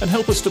lands. And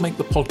help us to make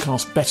the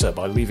podcast better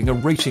by leaving a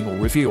rating or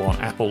review on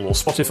Apple or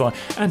Spotify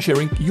and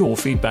sharing your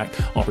feedback.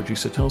 Our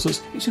producer tells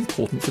us it's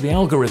important for the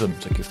algorithm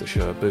to give the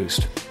show a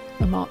boost.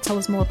 Well, Mark, tell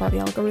us more about the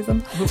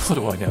algorithm. What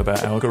do I know about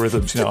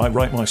algorithms? I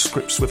write my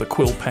scripts with a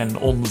quill pen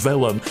on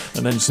vellum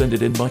and then send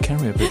it in by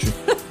carrier pigeon.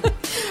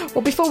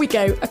 Well, before we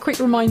go, a quick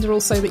reminder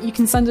also that you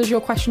can send us your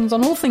questions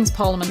on all things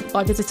Parliament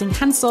by visiting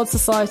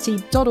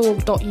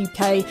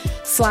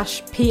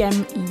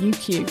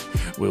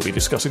hansardsociety.org.uk/PMEUQ. We'll be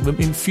discussing them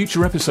in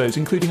future episodes,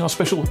 including our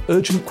special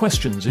Urgent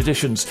Questions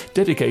editions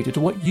dedicated to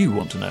what you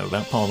want to know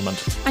about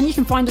Parliament. And you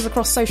can find us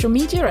across social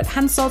media at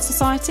Hansard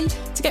Society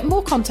to get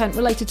more content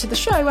related to the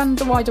show and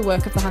the wider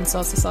work of the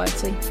Hansard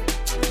Society.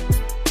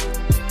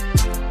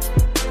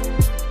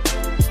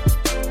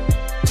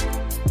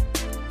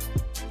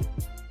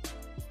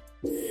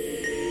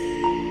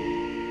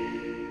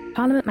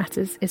 Parliament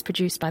Matters is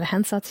produced by the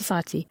Hansard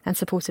Society and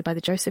supported by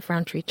the Joseph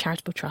Rowntree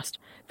Charitable Trust.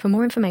 For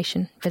more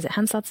information, visit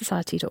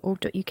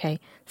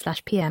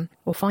hansardsociety.org.uk/PM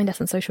or find us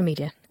on social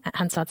media at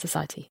Hansard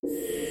Society.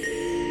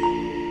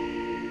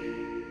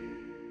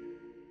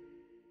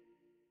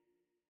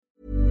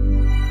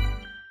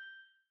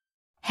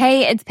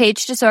 Hey, it's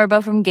Paige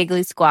DeSorbo from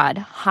Giggly Squad.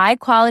 High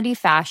quality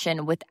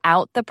fashion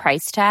without the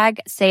price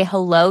tag. Say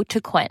hello to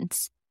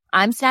Quince.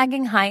 I'm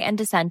snagging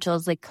high-end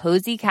essentials like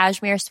cozy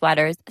cashmere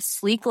sweaters,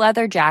 sleek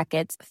leather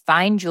jackets,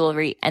 fine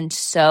jewelry, and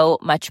so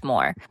much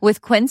more.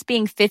 With Quince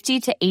being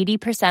 50 to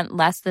 80%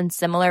 less than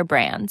similar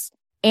brands.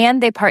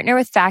 And they partner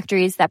with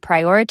factories that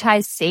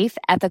prioritize safe,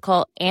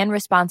 ethical, and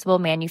responsible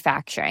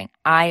manufacturing.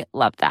 I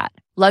love that.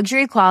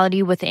 Luxury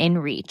quality within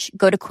reach.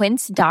 Go to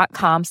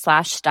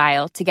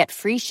quince.com/style to get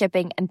free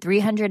shipping and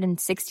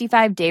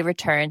 365-day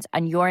returns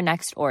on your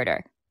next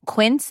order.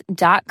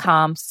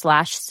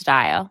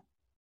 Quince.com/style.